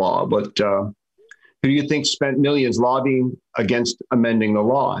the law, but who do you think spent millions lobbying against amending the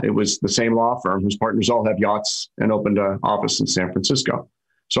law? It was the same law firm whose partners all have yachts and opened an office in San Francisco.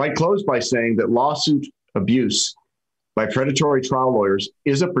 So I close by saying that lawsuit abuse by predatory trial lawyers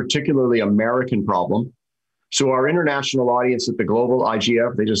is a particularly American problem. So our international audience at the global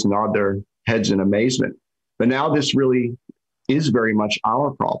IGF, they just nod their heads in amazement. But now this really is very much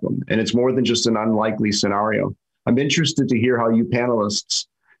our problem, and it's more than just an unlikely scenario. I'm interested to hear how you panelists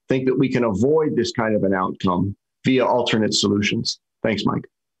think that we can avoid this kind of an outcome via alternate solutions. Thanks, Mike.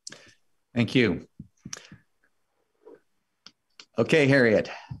 Thank you. Okay, Harriet.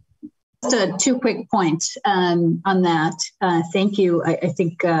 Just two quick points on that. Thank you. I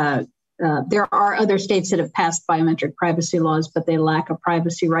think there are other states that have passed biometric privacy laws, but they lack a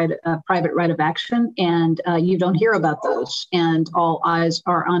private right of action, and you don't hear about those. And all eyes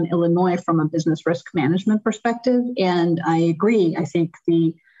are on Illinois from a business risk management perspective. And I agree. I think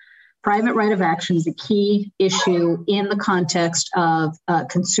the private right of action is a key issue in the context of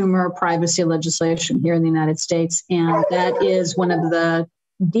consumer privacy legislation here in the United States. And that is one of the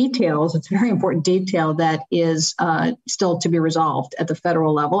details, it's a very important detail that is still to be resolved at the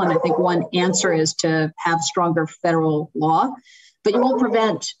federal level. And I think one answer is to have stronger federal law, but you won't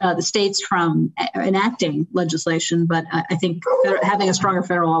prevent the states from enacting legislation. But I think having a stronger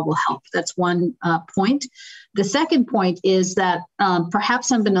federal law will help. That's one point. The second point is that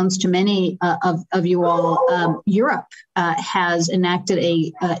perhaps unbeknownst to many of you all, Europe has enacted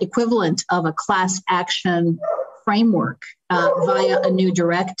a equivalent of a class action framework via a new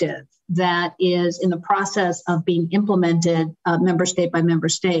directive that is in the process of being implemented member state by member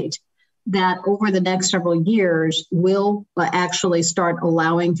state, that over the next several years will actually start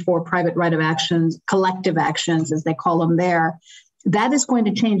allowing for private right of actions, collective actions, as they call them there. That is going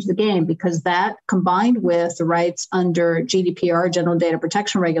to change the game, because that, combined with the rights under GDPR, General Data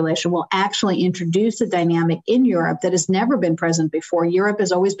Protection Regulation, will actually introduce a dynamic in Europe that has never been present before. Europe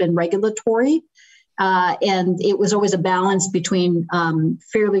has always been regulatory, and it was always a balance between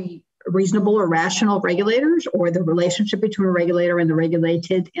fairly reasonable or rational regulators, or the relationship between a regulator and the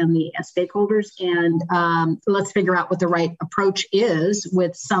regulated and the stakeholders. And let's figure out what the right approach is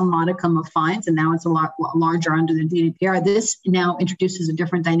with some modicum of fines. And now it's a lot larger under the GDPR. This now introduces a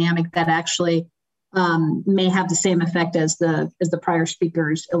different dynamic that actually may have the same effect as the prior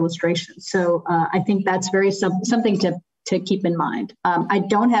speaker's illustration. So I think that's very something to keep in mind. I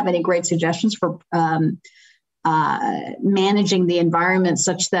don't have any great suggestions for managing the environment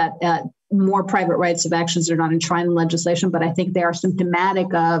such that more private rights of actions are not enshrined in legislation, but I think they are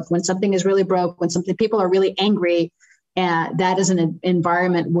symptomatic of when something is really broke, when people are really angry, that is an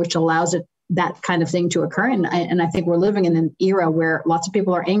environment which allows that kind of thing to occur. And I think we're living in an era where lots of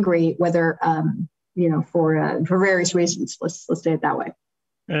people are angry, whether for various reasons. Let's say it that way.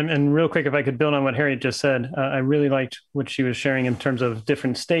 And real quick, if I could build on what Harriet just said, I really liked what she was sharing in terms of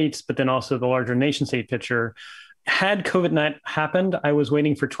different states, but then also the larger nation state picture. Had COVID not happened, I was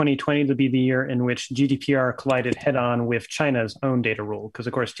waiting for 2020 to be the year in which GDPR collided head on with China's own data rule. Because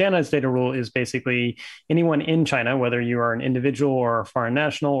of course, China's data rule is basically anyone in China, whether you are an individual or a foreign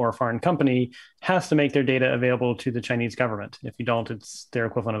national or a foreign company, has to make their data available to the Chinese government. If you don't, it's their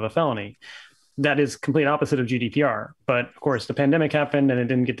equivalent of a felony. That is complete opposite of GDPR. But of course, the pandemic happened and it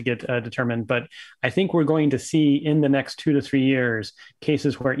didn't get determined. But I think we're going to see in the next 2 to 3 years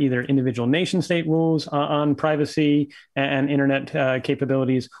cases where either individual nation state rules on privacy and internet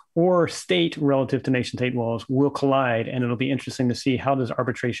capabilities or state relative to nation state laws will collide. And it'll be interesting to see how does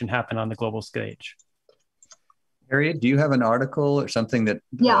arbitration happen on the global stage. Harriet, do you have an article or something that?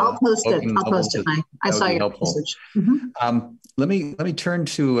 Yeah, I'll post it. I'll post it. I saw your message. Mm-hmm. Let me turn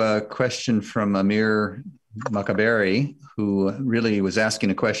to a question from Amir Makaberi, who really was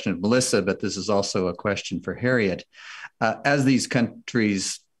asking a question of Melissa, but this is also a question for Harriet. As these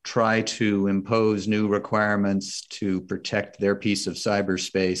countries try to impose new requirements to protect their piece of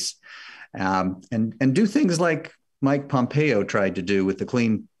cyberspace, and do things like Mike Pompeo tried to do with the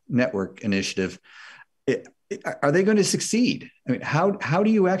Clean Network Initiative, are they going to succeed? I mean, how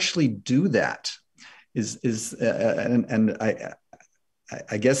do you actually do that? I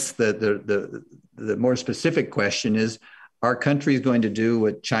guess the more specific question is, are countries going to do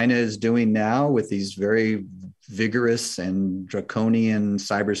what China is doing now with these very vigorous and draconian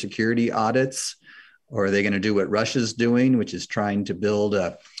cybersecurity audits? Or are they going to do what Russia's doing, which is trying to build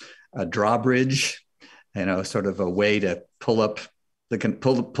a drawbridge, sort of a way to pull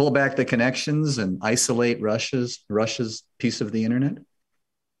back the connections and isolate Russia's piece of the internet?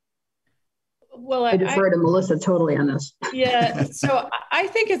 Well, I defer to Melissa totally on this. Yeah, so I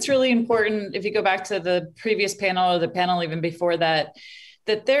think it's really important, if you go back to the previous panel or the panel even before that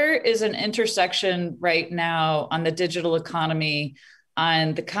there is an intersection right now on the digital economy,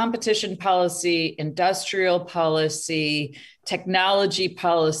 on the competition policy, industrial policy, technology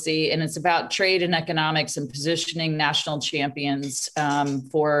policy, and it's about trade and economics and positioning national champions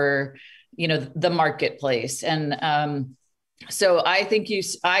for the marketplace. And so I think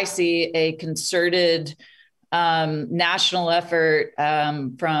I see a concerted national effort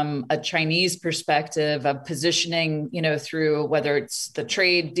from a Chinese perspective of positioning, through whether it's the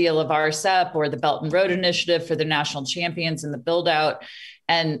trade deal of RCEP or the Belt and Road Initiative for the national champions and the build out,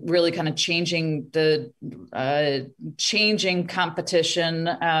 and really kind of changing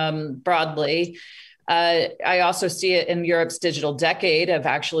competition broadly. I also see it in Europe's digital decade of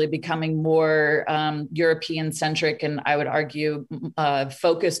actually becoming more European-centric, and I would argue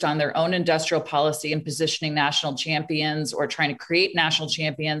focused on their own industrial policy and positioning national champions, or trying to create national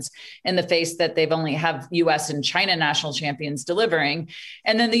champions in the face that they've only have U.S. and China national champions delivering.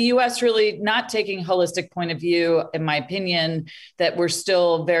 And then the U.S. really not taking a holistic point of view, in my opinion, that we're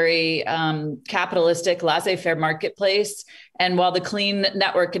still very capitalistic, laissez-faire marketplace. And while the Clean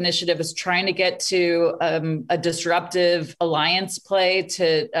Network Initiative is trying to get to a disruptive alliance play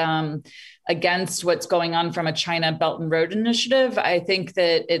to against what's going on from a China Belt and Road Initiative, I think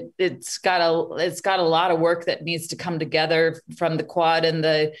that it's got a lot of work that needs to come together from the Quad and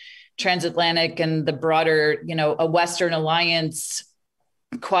the transatlantic and the broader, a Western alliance,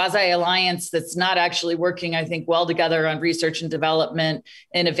 quasi-alliance that's not actually working, I think, well together on research and development,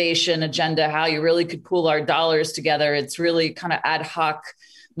 innovation agenda, how you really could pool our dollars together. It's really kind of ad hoc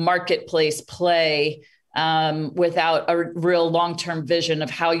marketplace play without a real long-term vision of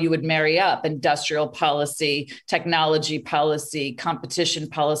how you would marry up industrial policy, technology policy, competition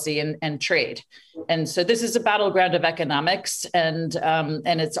policy, and trade. And so this is a battleground of economics, and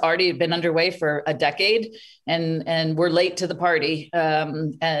it's already been underway for a decade, and we're late to the party.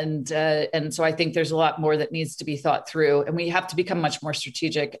 And so I think there's a lot more that needs to be thought through, and we have to become much more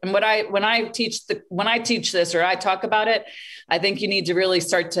strategic. And when I teach this or I talk about it, I think you need to really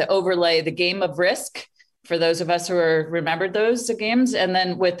start to overlay the game of Risk for those of us who remembered those games, and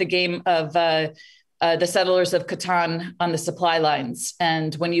then with the game of the Settlers of Catan on the supply lines.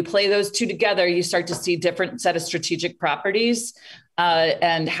 And when you play those two together, you start to see different set of strategic properties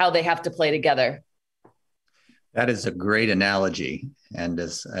and how they have to play together. That is a great analogy. And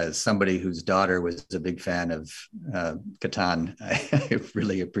as somebody whose daughter was a big fan of Catan, I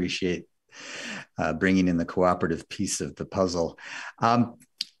really appreciate bringing in the cooperative piece of the puzzle.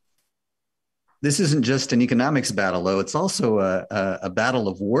 This isn't just an economics battle, though. It's also a battle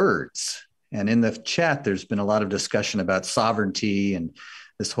of words. And in the chat, there's been a lot of discussion about sovereignty and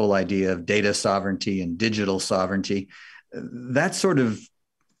this whole idea of data sovereignty and digital sovereignty. That sort of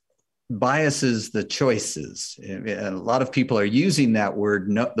biases the choices. A lot of people are using that word,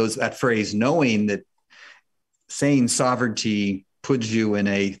 that phrase, knowing that saying sovereignty puts you in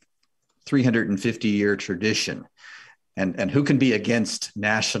a 350-year tradition. And who can be against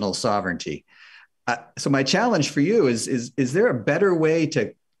national sovereignty? So my challenge for you is there a better way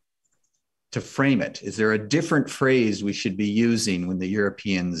to frame it? Is there a different phrase we should be using when the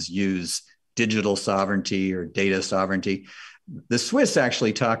Europeans use digital sovereignty or data sovereignty? The Swiss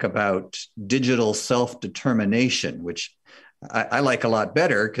actually talk about digital self-determination, which I like a lot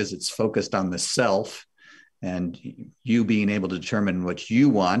better because it's focused on the self and you being able to determine what you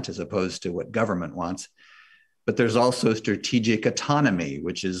want as opposed to what government wants. But there's also strategic autonomy,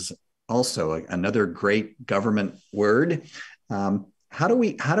 which is also another great government word. How do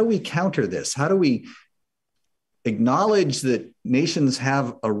we counter this? How do we acknowledge that nations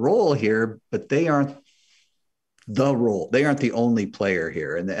have a role here, but they aren't the role? They aren't the only player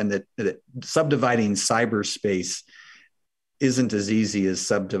here, and that subdividing cyberspace isn't as easy as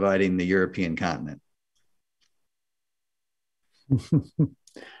subdividing the European continent.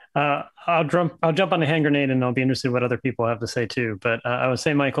 I'll jump on the hand grenade, and I'll be interested in what other people have to say too. But I would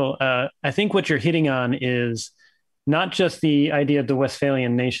say, Michael, I think what you're hitting on is not just the idea of the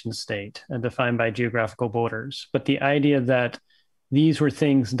Westphalian nation state defined by geographical borders, but the idea that these were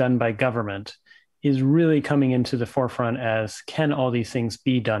things done by government is really coming into the forefront as, can all these things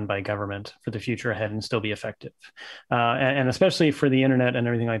be done by government for the future ahead and still be effective? And especially for the internet and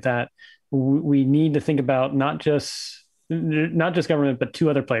everything like that, we need to think about not just government, but two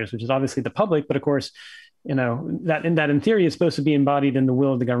other players, which is obviously the public, but of course, that in theory is supposed to be embodied in the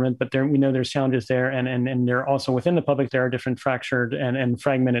will of the government, but we know there's challenges there. And there also within the public, there are different fractured and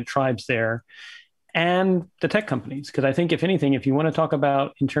fragmented tribes there. And the tech companies, because I think if anything, if you want to talk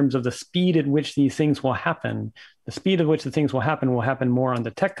about in terms of the speed at which these things will happen, the speed at which the things will happen more on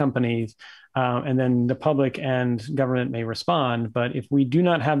the tech companies, and then the public and government may respond. But if we do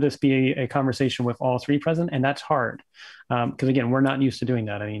not have this be a conversation with all three present, and that's hard, because again, we're not used to doing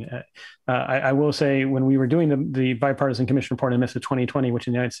that. I mean, I will say when we were doing the bipartisan commission report in the midst of 2020, which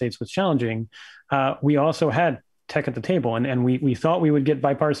in the United States was challenging, we also had tech at the table. And we thought we would get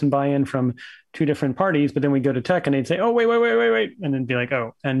bipartisan buy-in from two different parties, but then we go to tech and they'd say, oh, wait, and then be like,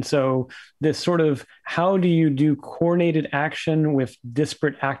 oh. And so this sort of, how do you do coordinated action with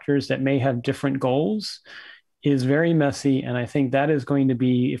disparate actors that may have different goals is very messy. And I think that is going to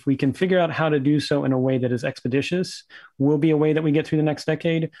be, if we can figure out how to do so in a way that is expeditious, will be a way that we get through the next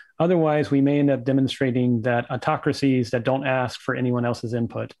decade. Otherwise, we may end up demonstrating that autocracies that don't ask for anyone else's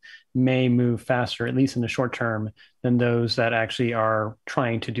input may move faster, at least in the short term, than those that actually are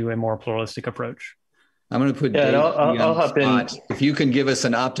trying to do a more pluralistic approach. I'm going to put Deji I'll hop in. If you can give us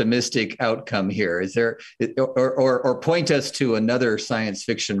an optimistic outcome here, is there, or point us to another science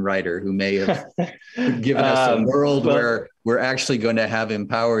fiction writer who may have given us a world where we're actually going to have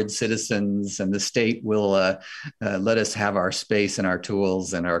empowered citizens and the state will let us have our space and our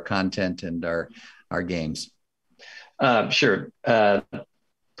tools and our content and our games. Sure.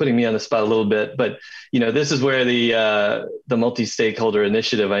 Putting me on the spot a little bit, but this is where the multi-stakeholder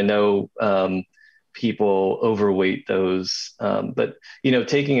initiative, I know people overweight those, but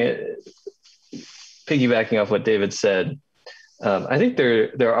piggybacking off what David said, I think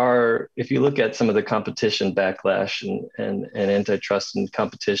there are, if you look at some of the competition backlash and antitrust and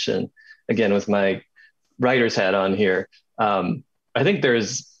competition, again with my writer's hat on here, I think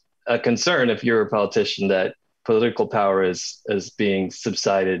there's a concern if you're a politician that political power is being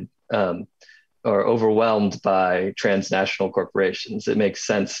subsided or overwhelmed by transnational corporations. It makes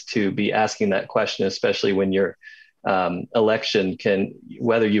sense to be asking that question, especially when your election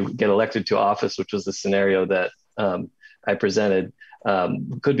whether you get elected to office, which was the scenario that I presented,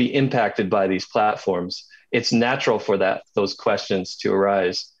 could be impacted by these platforms. It's natural for those questions to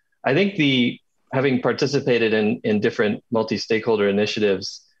arise. I think having participated in different multi-stakeholder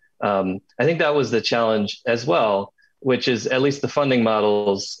initiatives, I think that was the challenge as well, which is at least the funding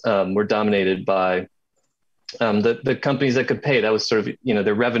models were dominated by the companies that could pay. That was sort of,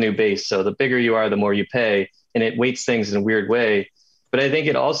 the revenue base. So the bigger you are, the more you pay, and it weights things in a weird way. But I think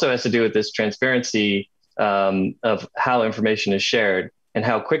it also has to do with this transparency of how information is shared and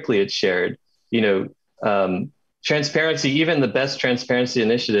how quickly it's shared. transparency, even the best transparency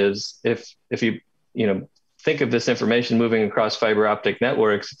initiatives, if you think of this information moving across fiber optic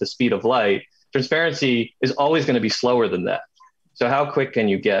networks at the speed of light, transparency is always going to be slower than that. So how quick can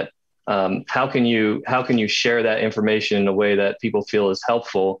you get? How can you share that information in a way that people feel is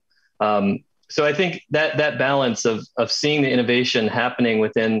helpful? So I think that balance of seeing the innovation happening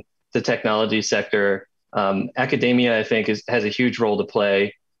within the technology sector, academia, I think, has a huge role to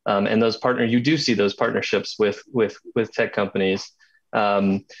play. And you do see those partnerships with tech companies.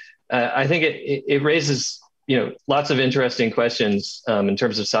 I think it raises lots of interesting questions in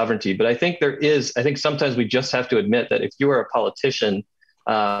terms of sovereignty. But I think sometimes we just have to admit that if you are a politician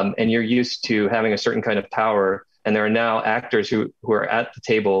and you're used to having a certain kind of power, and there are now actors who are at the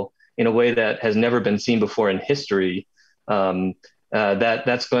table in a way that has never been seen before in history,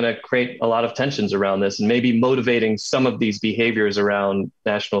 that's going to create a lot of tensions around this, and maybe motivating some of these behaviors around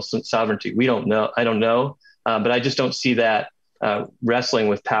national sovereignty. We don't know. I don't know, but I just don't see that wrestling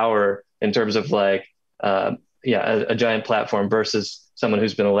with power in terms of a giant platform versus someone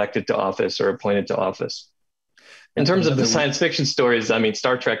who's been elected to office or appointed to office. In terms of the science fiction stories, I mean,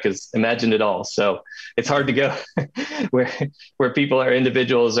 Star Trek has imagined it all. So it's hard to go where people are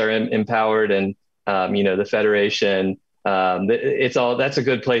individuals are empowered, and the Federation. That's a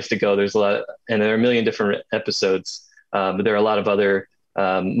good place to go. There's a lot, and there are a million different episodes. But there are a lot of other.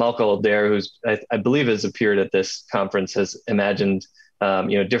 Malcolm Alder, who's I believe has appeared at this conference, has imagined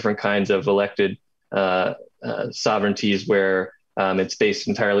different kinds of elected sovereignties where it's based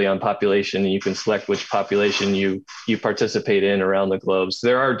entirely on population, and you can select which population you participate in around the globe. So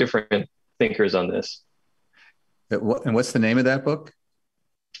there are different thinkers on this. And what's the name of that book?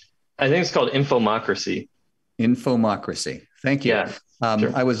 I think it's called Infomocracy. Infomocracy. Thank you. Yeah,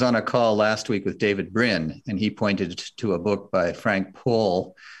 sure. I was on a call last week with David Brin, and he pointed to a book by Frank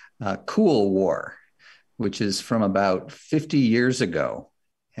Pohl, Cool War, which is from about 50 years ago.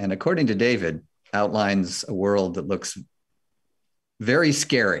 And according to David, outlines a world that looks very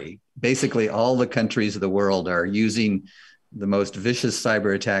scary. Basically, all the countries of the world are using the most vicious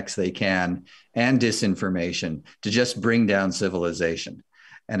cyber attacks they can and disinformation to just bring down civilization.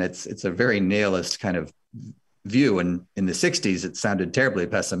 And it's a very nihilist kind of view. And in the 60s, it sounded terribly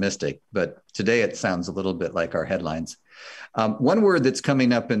pessimistic, but today it sounds a little bit like our headlines. One word that's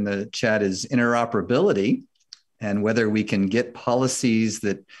coming up in the chat is interoperability, and whether we can get policies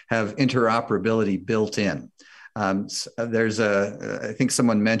that have interoperability built in. I think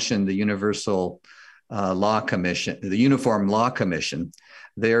someone mentioned the Universal Law Commission, the Uniform Law Commission.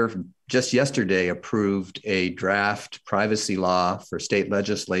 They're just yesterday approved a draft privacy law for state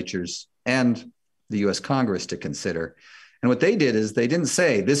legislatures and the US Congress to consider. And what they did is they didn't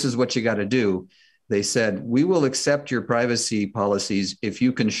say, this is what you got to do. They said, we will accept your privacy policies if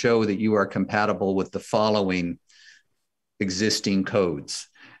you can show that you are compatible with the following existing codes.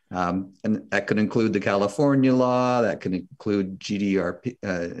 And that could include the California law, that could include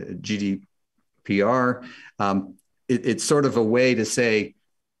GDPR. It's sort of a way to say,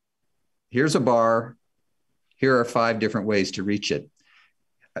 here's a bar, here are 5 different ways to reach it.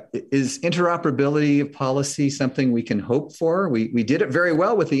 Is interoperability of policy something we can hope for? We did it very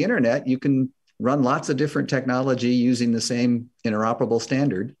well with the internet. You can run lots of different technology using the same interoperable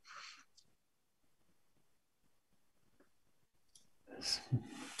standard.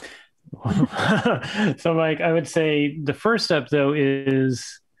 So, Mike, I would say the first step, though,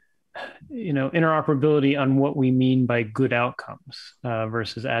 is interoperability on what we mean by good outcomes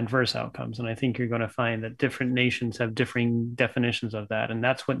versus adverse outcomes. And I think you're going to find that different nations have differing definitions of that, and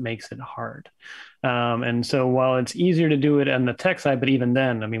that's what makes it hard. And so while it's easier to do it on the tech side, but even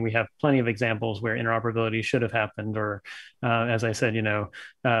then, I mean, we have plenty of examples where interoperability should have happened, or as I said, as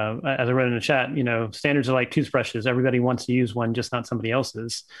I wrote in the chat, standards are like toothbrushes. Everybody wants to use one, just not somebody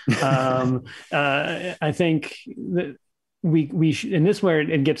else's. I think that we and this where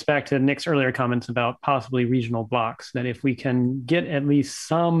it gets back to Nick's earlier comments about possibly regional blocks, that if we can get at least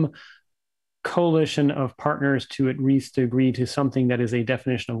some coalition of partners to at least agree to something that is a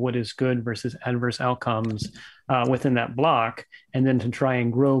definition of what is good versus adverse outcomes within that block, and then to try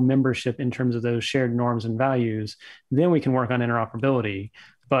and grow membership in terms of those shared norms and values, then we can work on interoperability.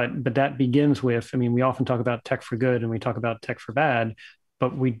 But that begins with, I mean, we often talk about tech for good and we talk about tech for bad,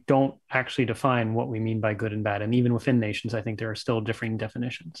 but we don't actually define what we mean by good and bad. And even within nations, I think there are still differing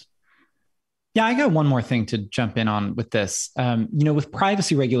definitions. Yeah, I got one more thing to jump in on with this. With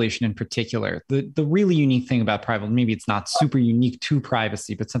privacy regulation in particular, the really unique thing about privacy, maybe it's not super unique to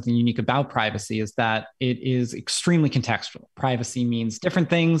privacy, but something unique about privacy is that it is extremely contextual. Privacy means different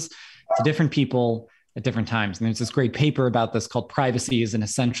things to different people at different times. And there's this great paper about this called Privacy is an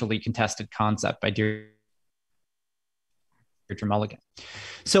Essentially Contested Concept by Deji Mulligan.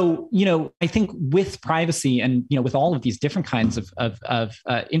 So, I think with privacy and, with all of these different kinds of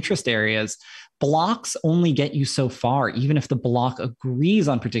interest areas, blocks only get you so far, even if the block agrees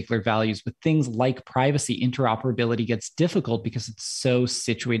on particular values. With things like privacy, interoperability gets difficult because it's so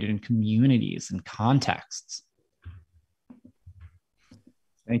situated in communities and contexts.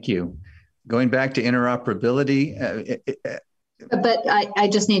 Thank you. Going back to interoperability. But I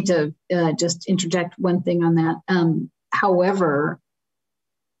just need to just interject one thing on that. However,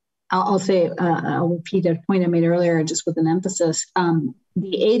 I'll repeat a point I made earlier, just with an emphasis.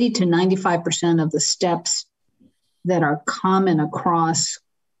 The 80 to 95% of the steps that are common across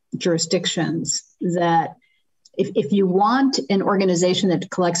jurisdictions, that if you want an organization that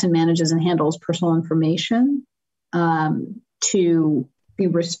collects and manages and handles personal information to be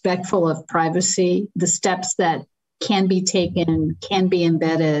respectful of privacy, the steps that can be taken, can be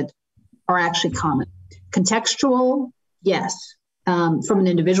embedded, are actually common. Contextual, yes, from an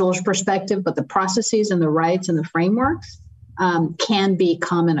individual's perspective, but the processes and the rights and the frameworks can be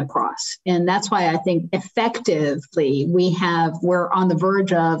common across. And that's why I think effectively we're on the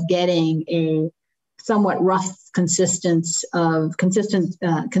verge of getting a somewhat rough consistent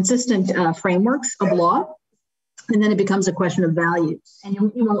frameworks of law. And then it becomes a question of values. And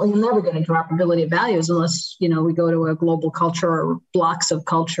you'll never get interoperability of values unless, we go to a global culture or blocks of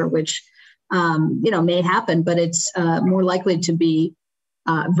culture, which, may happen, but it's more likely to be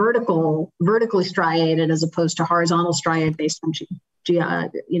vertically striated as opposed to horizontal striated based on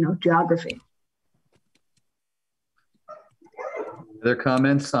geography. Other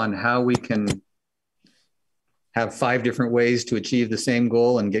comments on how we can have 5 different ways to achieve the same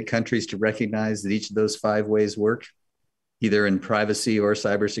goal and get countries to recognize that each of those 5 ways work, either in privacy or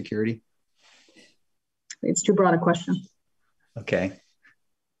cybersecurity? It's too broad a question. Okay.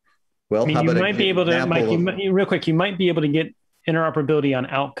 Well, you might be able to, Mike, real quick, you might be able to get interoperability on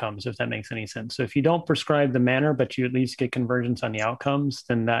outcomes, if that makes any sense. So if you don't prescribe the manner, but you at least get convergence on the outcomes,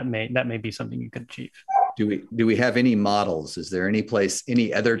 then that may be something you could achieve. Do we have any models? Is there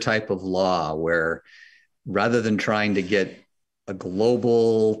any other type of law where, rather than trying to get a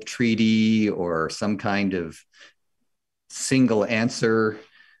global treaty or some kind of single answer,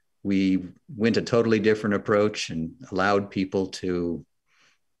 we went a totally different approach and allowed people to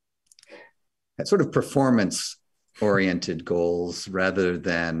have sort of performance-oriented goals rather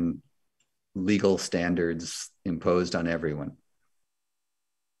than legal standards imposed on everyone?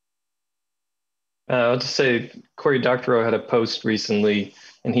 I'll just say Cory Doctorow had a post recently,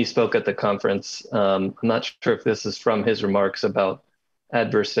 and he spoke at the conference. I'm not sure if this is from his remarks about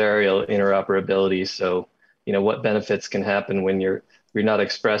adversarial interoperability. So, what benefits can happen when you're not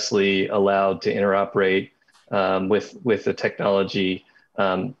expressly allowed to interoperate with the technology,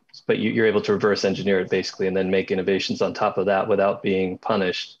 but you're able to reverse engineer it basically, and then make innovations on top of that without being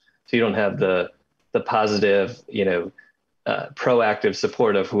punished. So you don't have the positive, proactive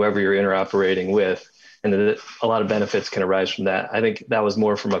support of whoever you're interoperating with. And a lot of benefits can arise from that. I think that was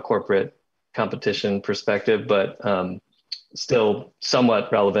more from a corporate competition perspective, but still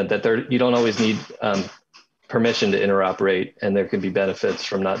somewhat relevant that you don't always need permission to interoperate, and there can be benefits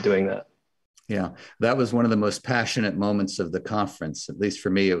from not doing that. Yeah, that was one of the most passionate moments of the conference. At least for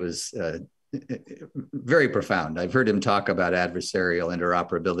me, it was very profound. I've heard him talk about adversarial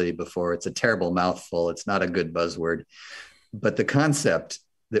interoperability before. It's a terrible mouthful. It's not a good buzzword. But the concept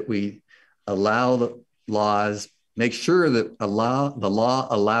that we allow the laws, make sure that the law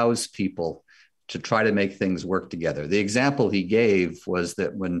allows people to try to make things work together. The example he gave was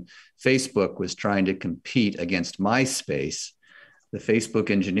that when Facebook was trying to compete against MySpace, the Facebook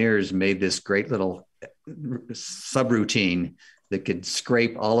engineers made this great little subroutine that could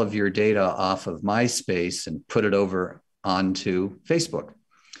scrape all of your data off of MySpace and put it over onto Facebook.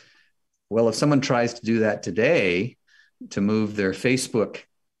 Well, if someone tries to do that today, to move their Facebook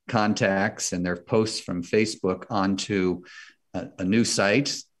contacts and their posts from Facebook onto a new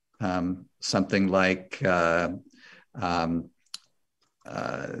site, something like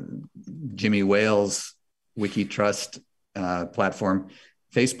Jimmy Wales Wikitrust platform,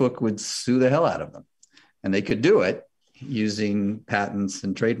 Facebook would sue the hell out of them. And they could do it using patents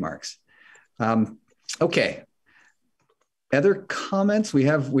and trademarks. Okay. Other comments? We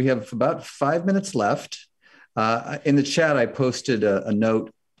have about 5 minutes left. In the chat, I posted a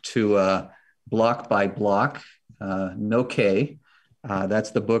note to Block by Block, No K.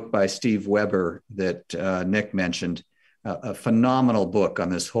 That's the book by Steve Weber that Nick mentioned. A phenomenal book on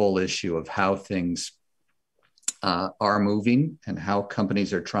this whole issue of how things are moving and how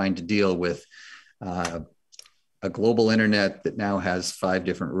companies are trying to deal with a global internet that now has 5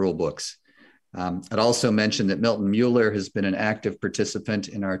 different rule books. I'd also mention that Milton Mueller has been an active participant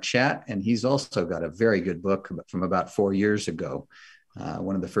in our chat, and he's also got a very good book from about 4 years ago.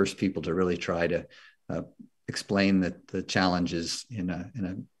 One of the first people to really try to explain the challenges in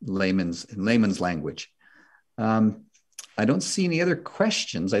a layman's language. I don't see any other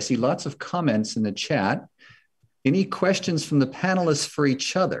questions. I see lots of comments in the chat. Any questions from the panelists for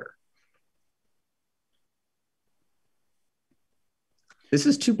each other? This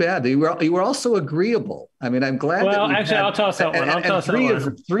is too bad. You were also agreeable. I mean, I'm glad. Well, actually, I'll toss that one. I'll toss that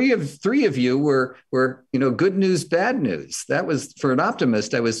one. Three of you were good news, bad news. That was, for an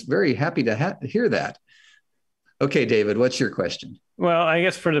optimist, I was very happy to hear that. Okay, David, what's your question? Well, I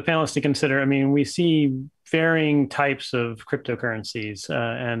guess for the panelists to consider, I mean, we see varying types of cryptocurrencies,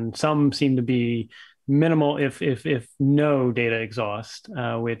 and some seem to be minimal, if no data exhaust,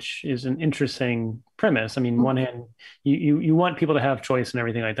 which is an interesting premise. I mean, on one hand, you want people to have choice and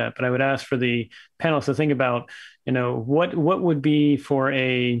everything like that, but I would ask for the panelists to think about, what would be for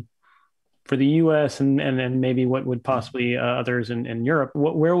the U.S. and then maybe what would possibly others in Europe,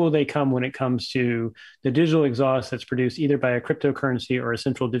 where will they come when it comes to the digital exhaust that's produced either by a cryptocurrency or a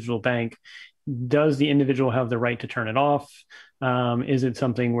central digital bank? Does the individual have the right to turn it off? Is it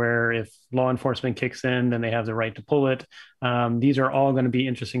something where if law enforcement kicks in, then they have the right to pull it? These are all going to be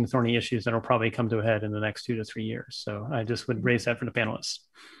interesting, thorny issues that will probably come to a head in the next 2 to 3 years. So I just would raise that for the panelists.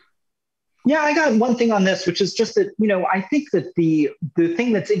 Yeah, I got one thing on this, which is just that, I think that the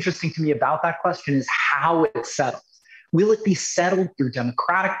thing that's interesting to me about that question is how it's settled. Will it be settled through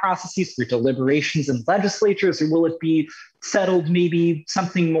democratic processes, through deliberations in legislatures, or will it be settled maybe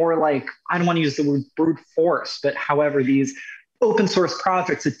something more like, I don't want to use the word brute force, but however these open source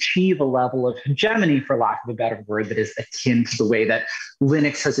projects achieve a level of hegemony, for lack of a better word, that is akin to the way that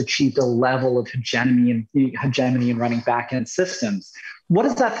Linux has achieved a level of hegemony in running backend systems. What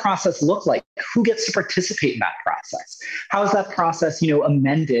does that process look like? Who gets to participate in that process? How is that process,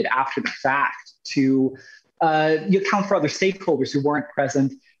 amended after the fact to you account for other stakeholders who weren't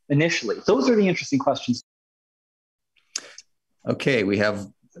present initially? Those are the interesting questions. Okay, we have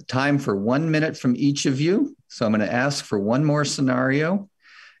time for 1 minute from each of you. So I'm going to ask for one more scenario.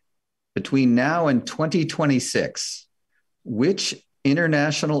 Between now and 2026, which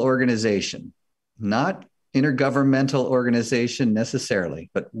international organization, not intergovernmental organization necessarily,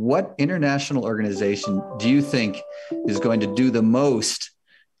 but what international organization do you think is going to do the most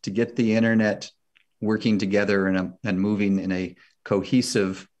to get the internet working together and moving in a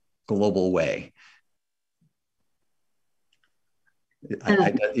cohesive global way? You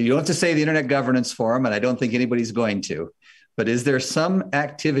don't have to say the Internet Governance Forum, and I don't think anybody's going to, but is there some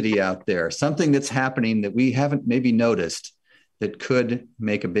activity out there, something that's happening that we haven't maybe noticed that could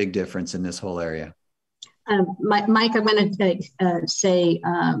make a big difference in this whole area? Mike, I'm going to say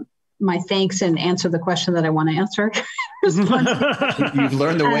my thanks and answer the question that I want to answer. You've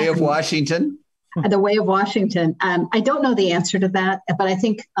learned the way of Washington? The way of Washington. I don't know the answer to that, but I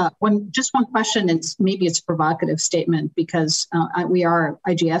think one question, and maybe it's a provocative statement because we are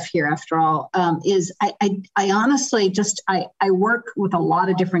IGF here after all, is I honestly I work with a lot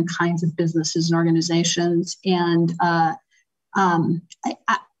of different kinds of businesses and organizations, and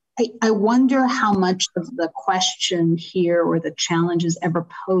I wonder how much of the question here or the challenge is ever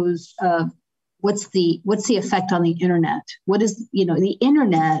posed of what's the effect on the internet? What is, the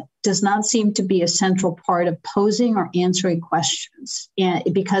internet does not seem to be a central part of posing or answering questions. And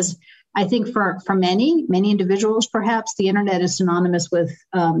because I think for many individuals, perhaps the internet is synonymous with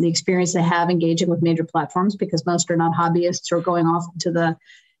the experience they have engaging with major platforms, because most are not hobbyists or going off into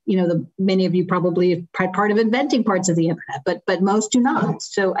many of you probably are part of inventing parts of the internet, but most do not.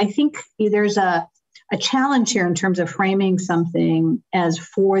 So I think there's a challenge here in terms of framing something as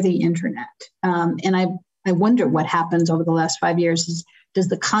for the internet. And I wonder what happens over the last 5 years. Does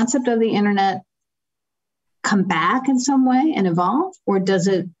the concept of the internet come back in some way and evolve, or does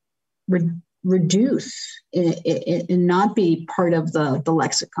it reduce and not be part of the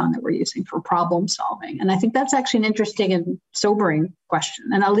lexicon that we're using for problem solving? And I think that's actually an interesting and sobering question.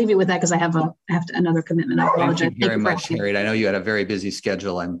 And I'll leave you with that because I have another commitment. I apologize. Thank you very much, Harriet. I know you had a very busy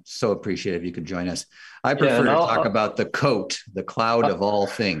schedule. I'm so appreciative you could join us. I prefer to talk about the COAT, the cloud of all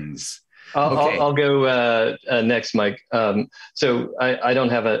things. I'll go next, Mike. So I don't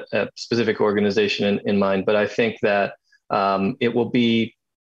have a specific organization in mind, but I think that it will be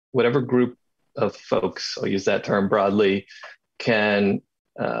whatever group of folks, I'll use that term broadly, can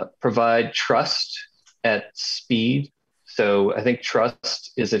provide trust at speed. So I think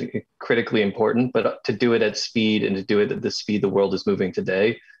trust is critically important, but to do it at speed and to do it at the speed the world is moving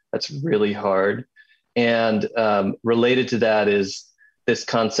today, that's really hard. And related to that is this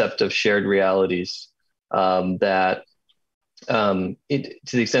concept of shared realities, that to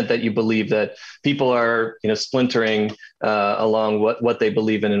the extent that you believe that people are, splintering along what they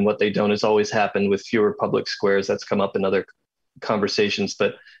believe in and what they don't, has always happened with fewer public squares. That's come up in other conversations.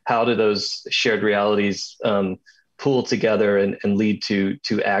 But how do those shared realities pool together and lead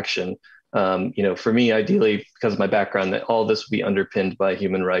to action? For me, ideally, because of my background, that all this would be underpinned by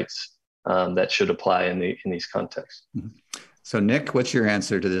human rights that should apply in these contexts. So, Nick, what's your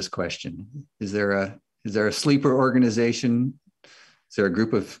answer to this question? Is there a sleeper organization? Is there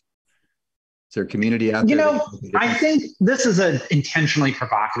a community out there? I think this is an intentionally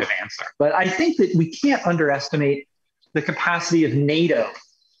provocative answer, but I think that we can't underestimate the capacity of NATO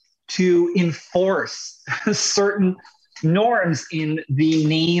to enforce certain norms in the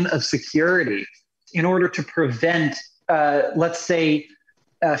name of security in order to prevent, let's say,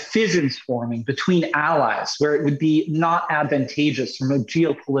 fissions forming between allies where it would be not advantageous from a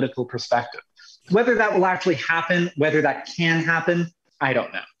geopolitical perspective. Whether that will actually happen, whether that can happen, I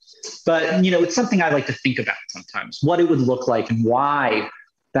don't know. But, it's something I like to think about sometimes, what it would look like and why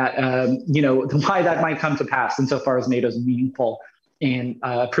that, why that might come to pass insofar as NATO is meaningful in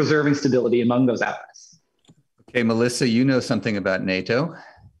preserving stability among those allies. Okay, Melissa, you know something about NATO.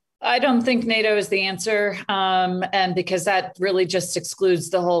 I don't think NATO is the answer. And because that really just excludes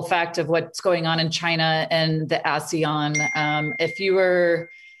the whole fact of what's going on in China and the ASEAN.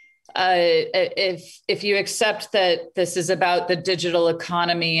 If you accept that this is about the digital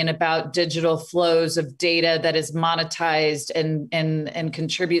economy and about digital flows of data that is monetized and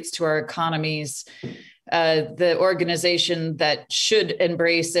contributes to our economies, the organization that should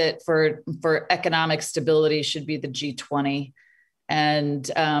embrace it for economic stability should be the G20. And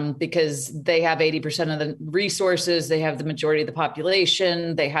because they have 80% of the resources, they have the majority of the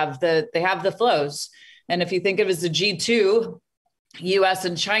population, they have the flows. And if you think of it as the G2, US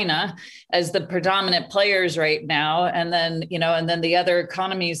and China as the predominant players right now, and then the other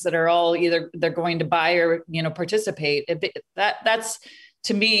economies that are all either they're going to buy or participate. That's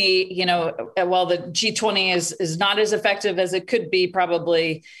to me, while the G20 is not as effective as it could be,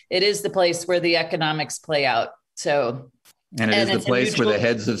 probably it is the place where the economics play out. So. And it is the place where the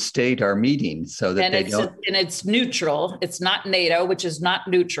heads of state are meeting, so that it's neutral. It's not NATO, which is not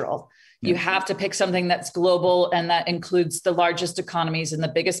neutral. You have to pick something that's global and that includes the largest economies and the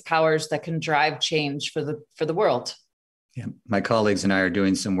biggest powers that can drive change for the world. Yeah, my colleagues and I are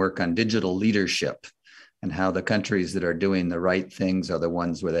doing some work on digital leadership and how the countries that are doing the right things are the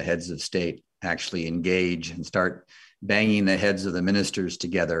ones where the heads of state actually engage and start banging the heads of the ministers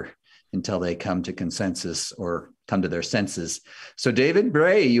together until they come to consensus or come to their senses. So David,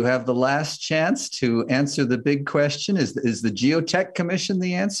 Bray, you have the last chance to answer the big question. Is the GeoTech Commission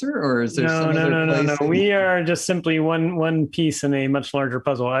the answer, or is there some other place? No. We are just simply one piece in a much larger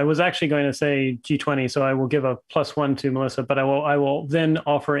puzzle. I was actually going to say G20, so I will give a +1 to Melissa, but I will then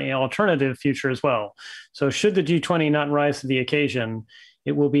offer an alternative future as well. So should the G20 not rise to the occasion,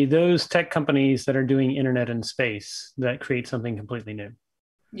 it will be those tech companies that are doing internet in space that create something completely new.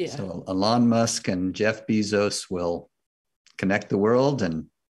 Yeah. So Elon Musk and Jeff Bezos will connect the world and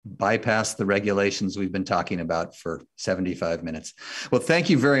bypass the regulations we've been talking about for 75 minutes. Well, thank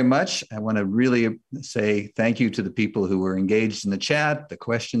you very much. I want to really say thank you to the people who were engaged in the chat, the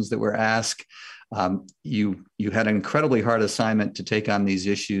questions that were asked. You had an incredibly hard assignment to take on these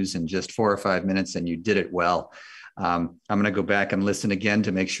issues in just 4 or 5 minutes, and you did it well. I'm going to go back and listen again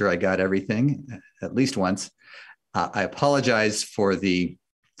to make sure I got everything at least once. I apologize for the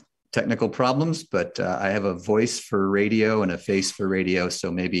technical problems, but I have a voice for radio and a face for radio,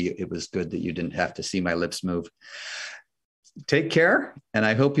 so maybe it was good that you didn't have to see my lips move. Take care, and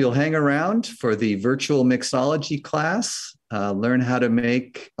I hope you'll hang around for the virtual mixology class, learn how to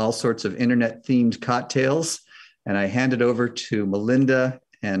make all sorts of internet-themed cocktails, and I hand it over to Melinda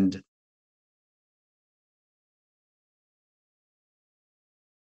and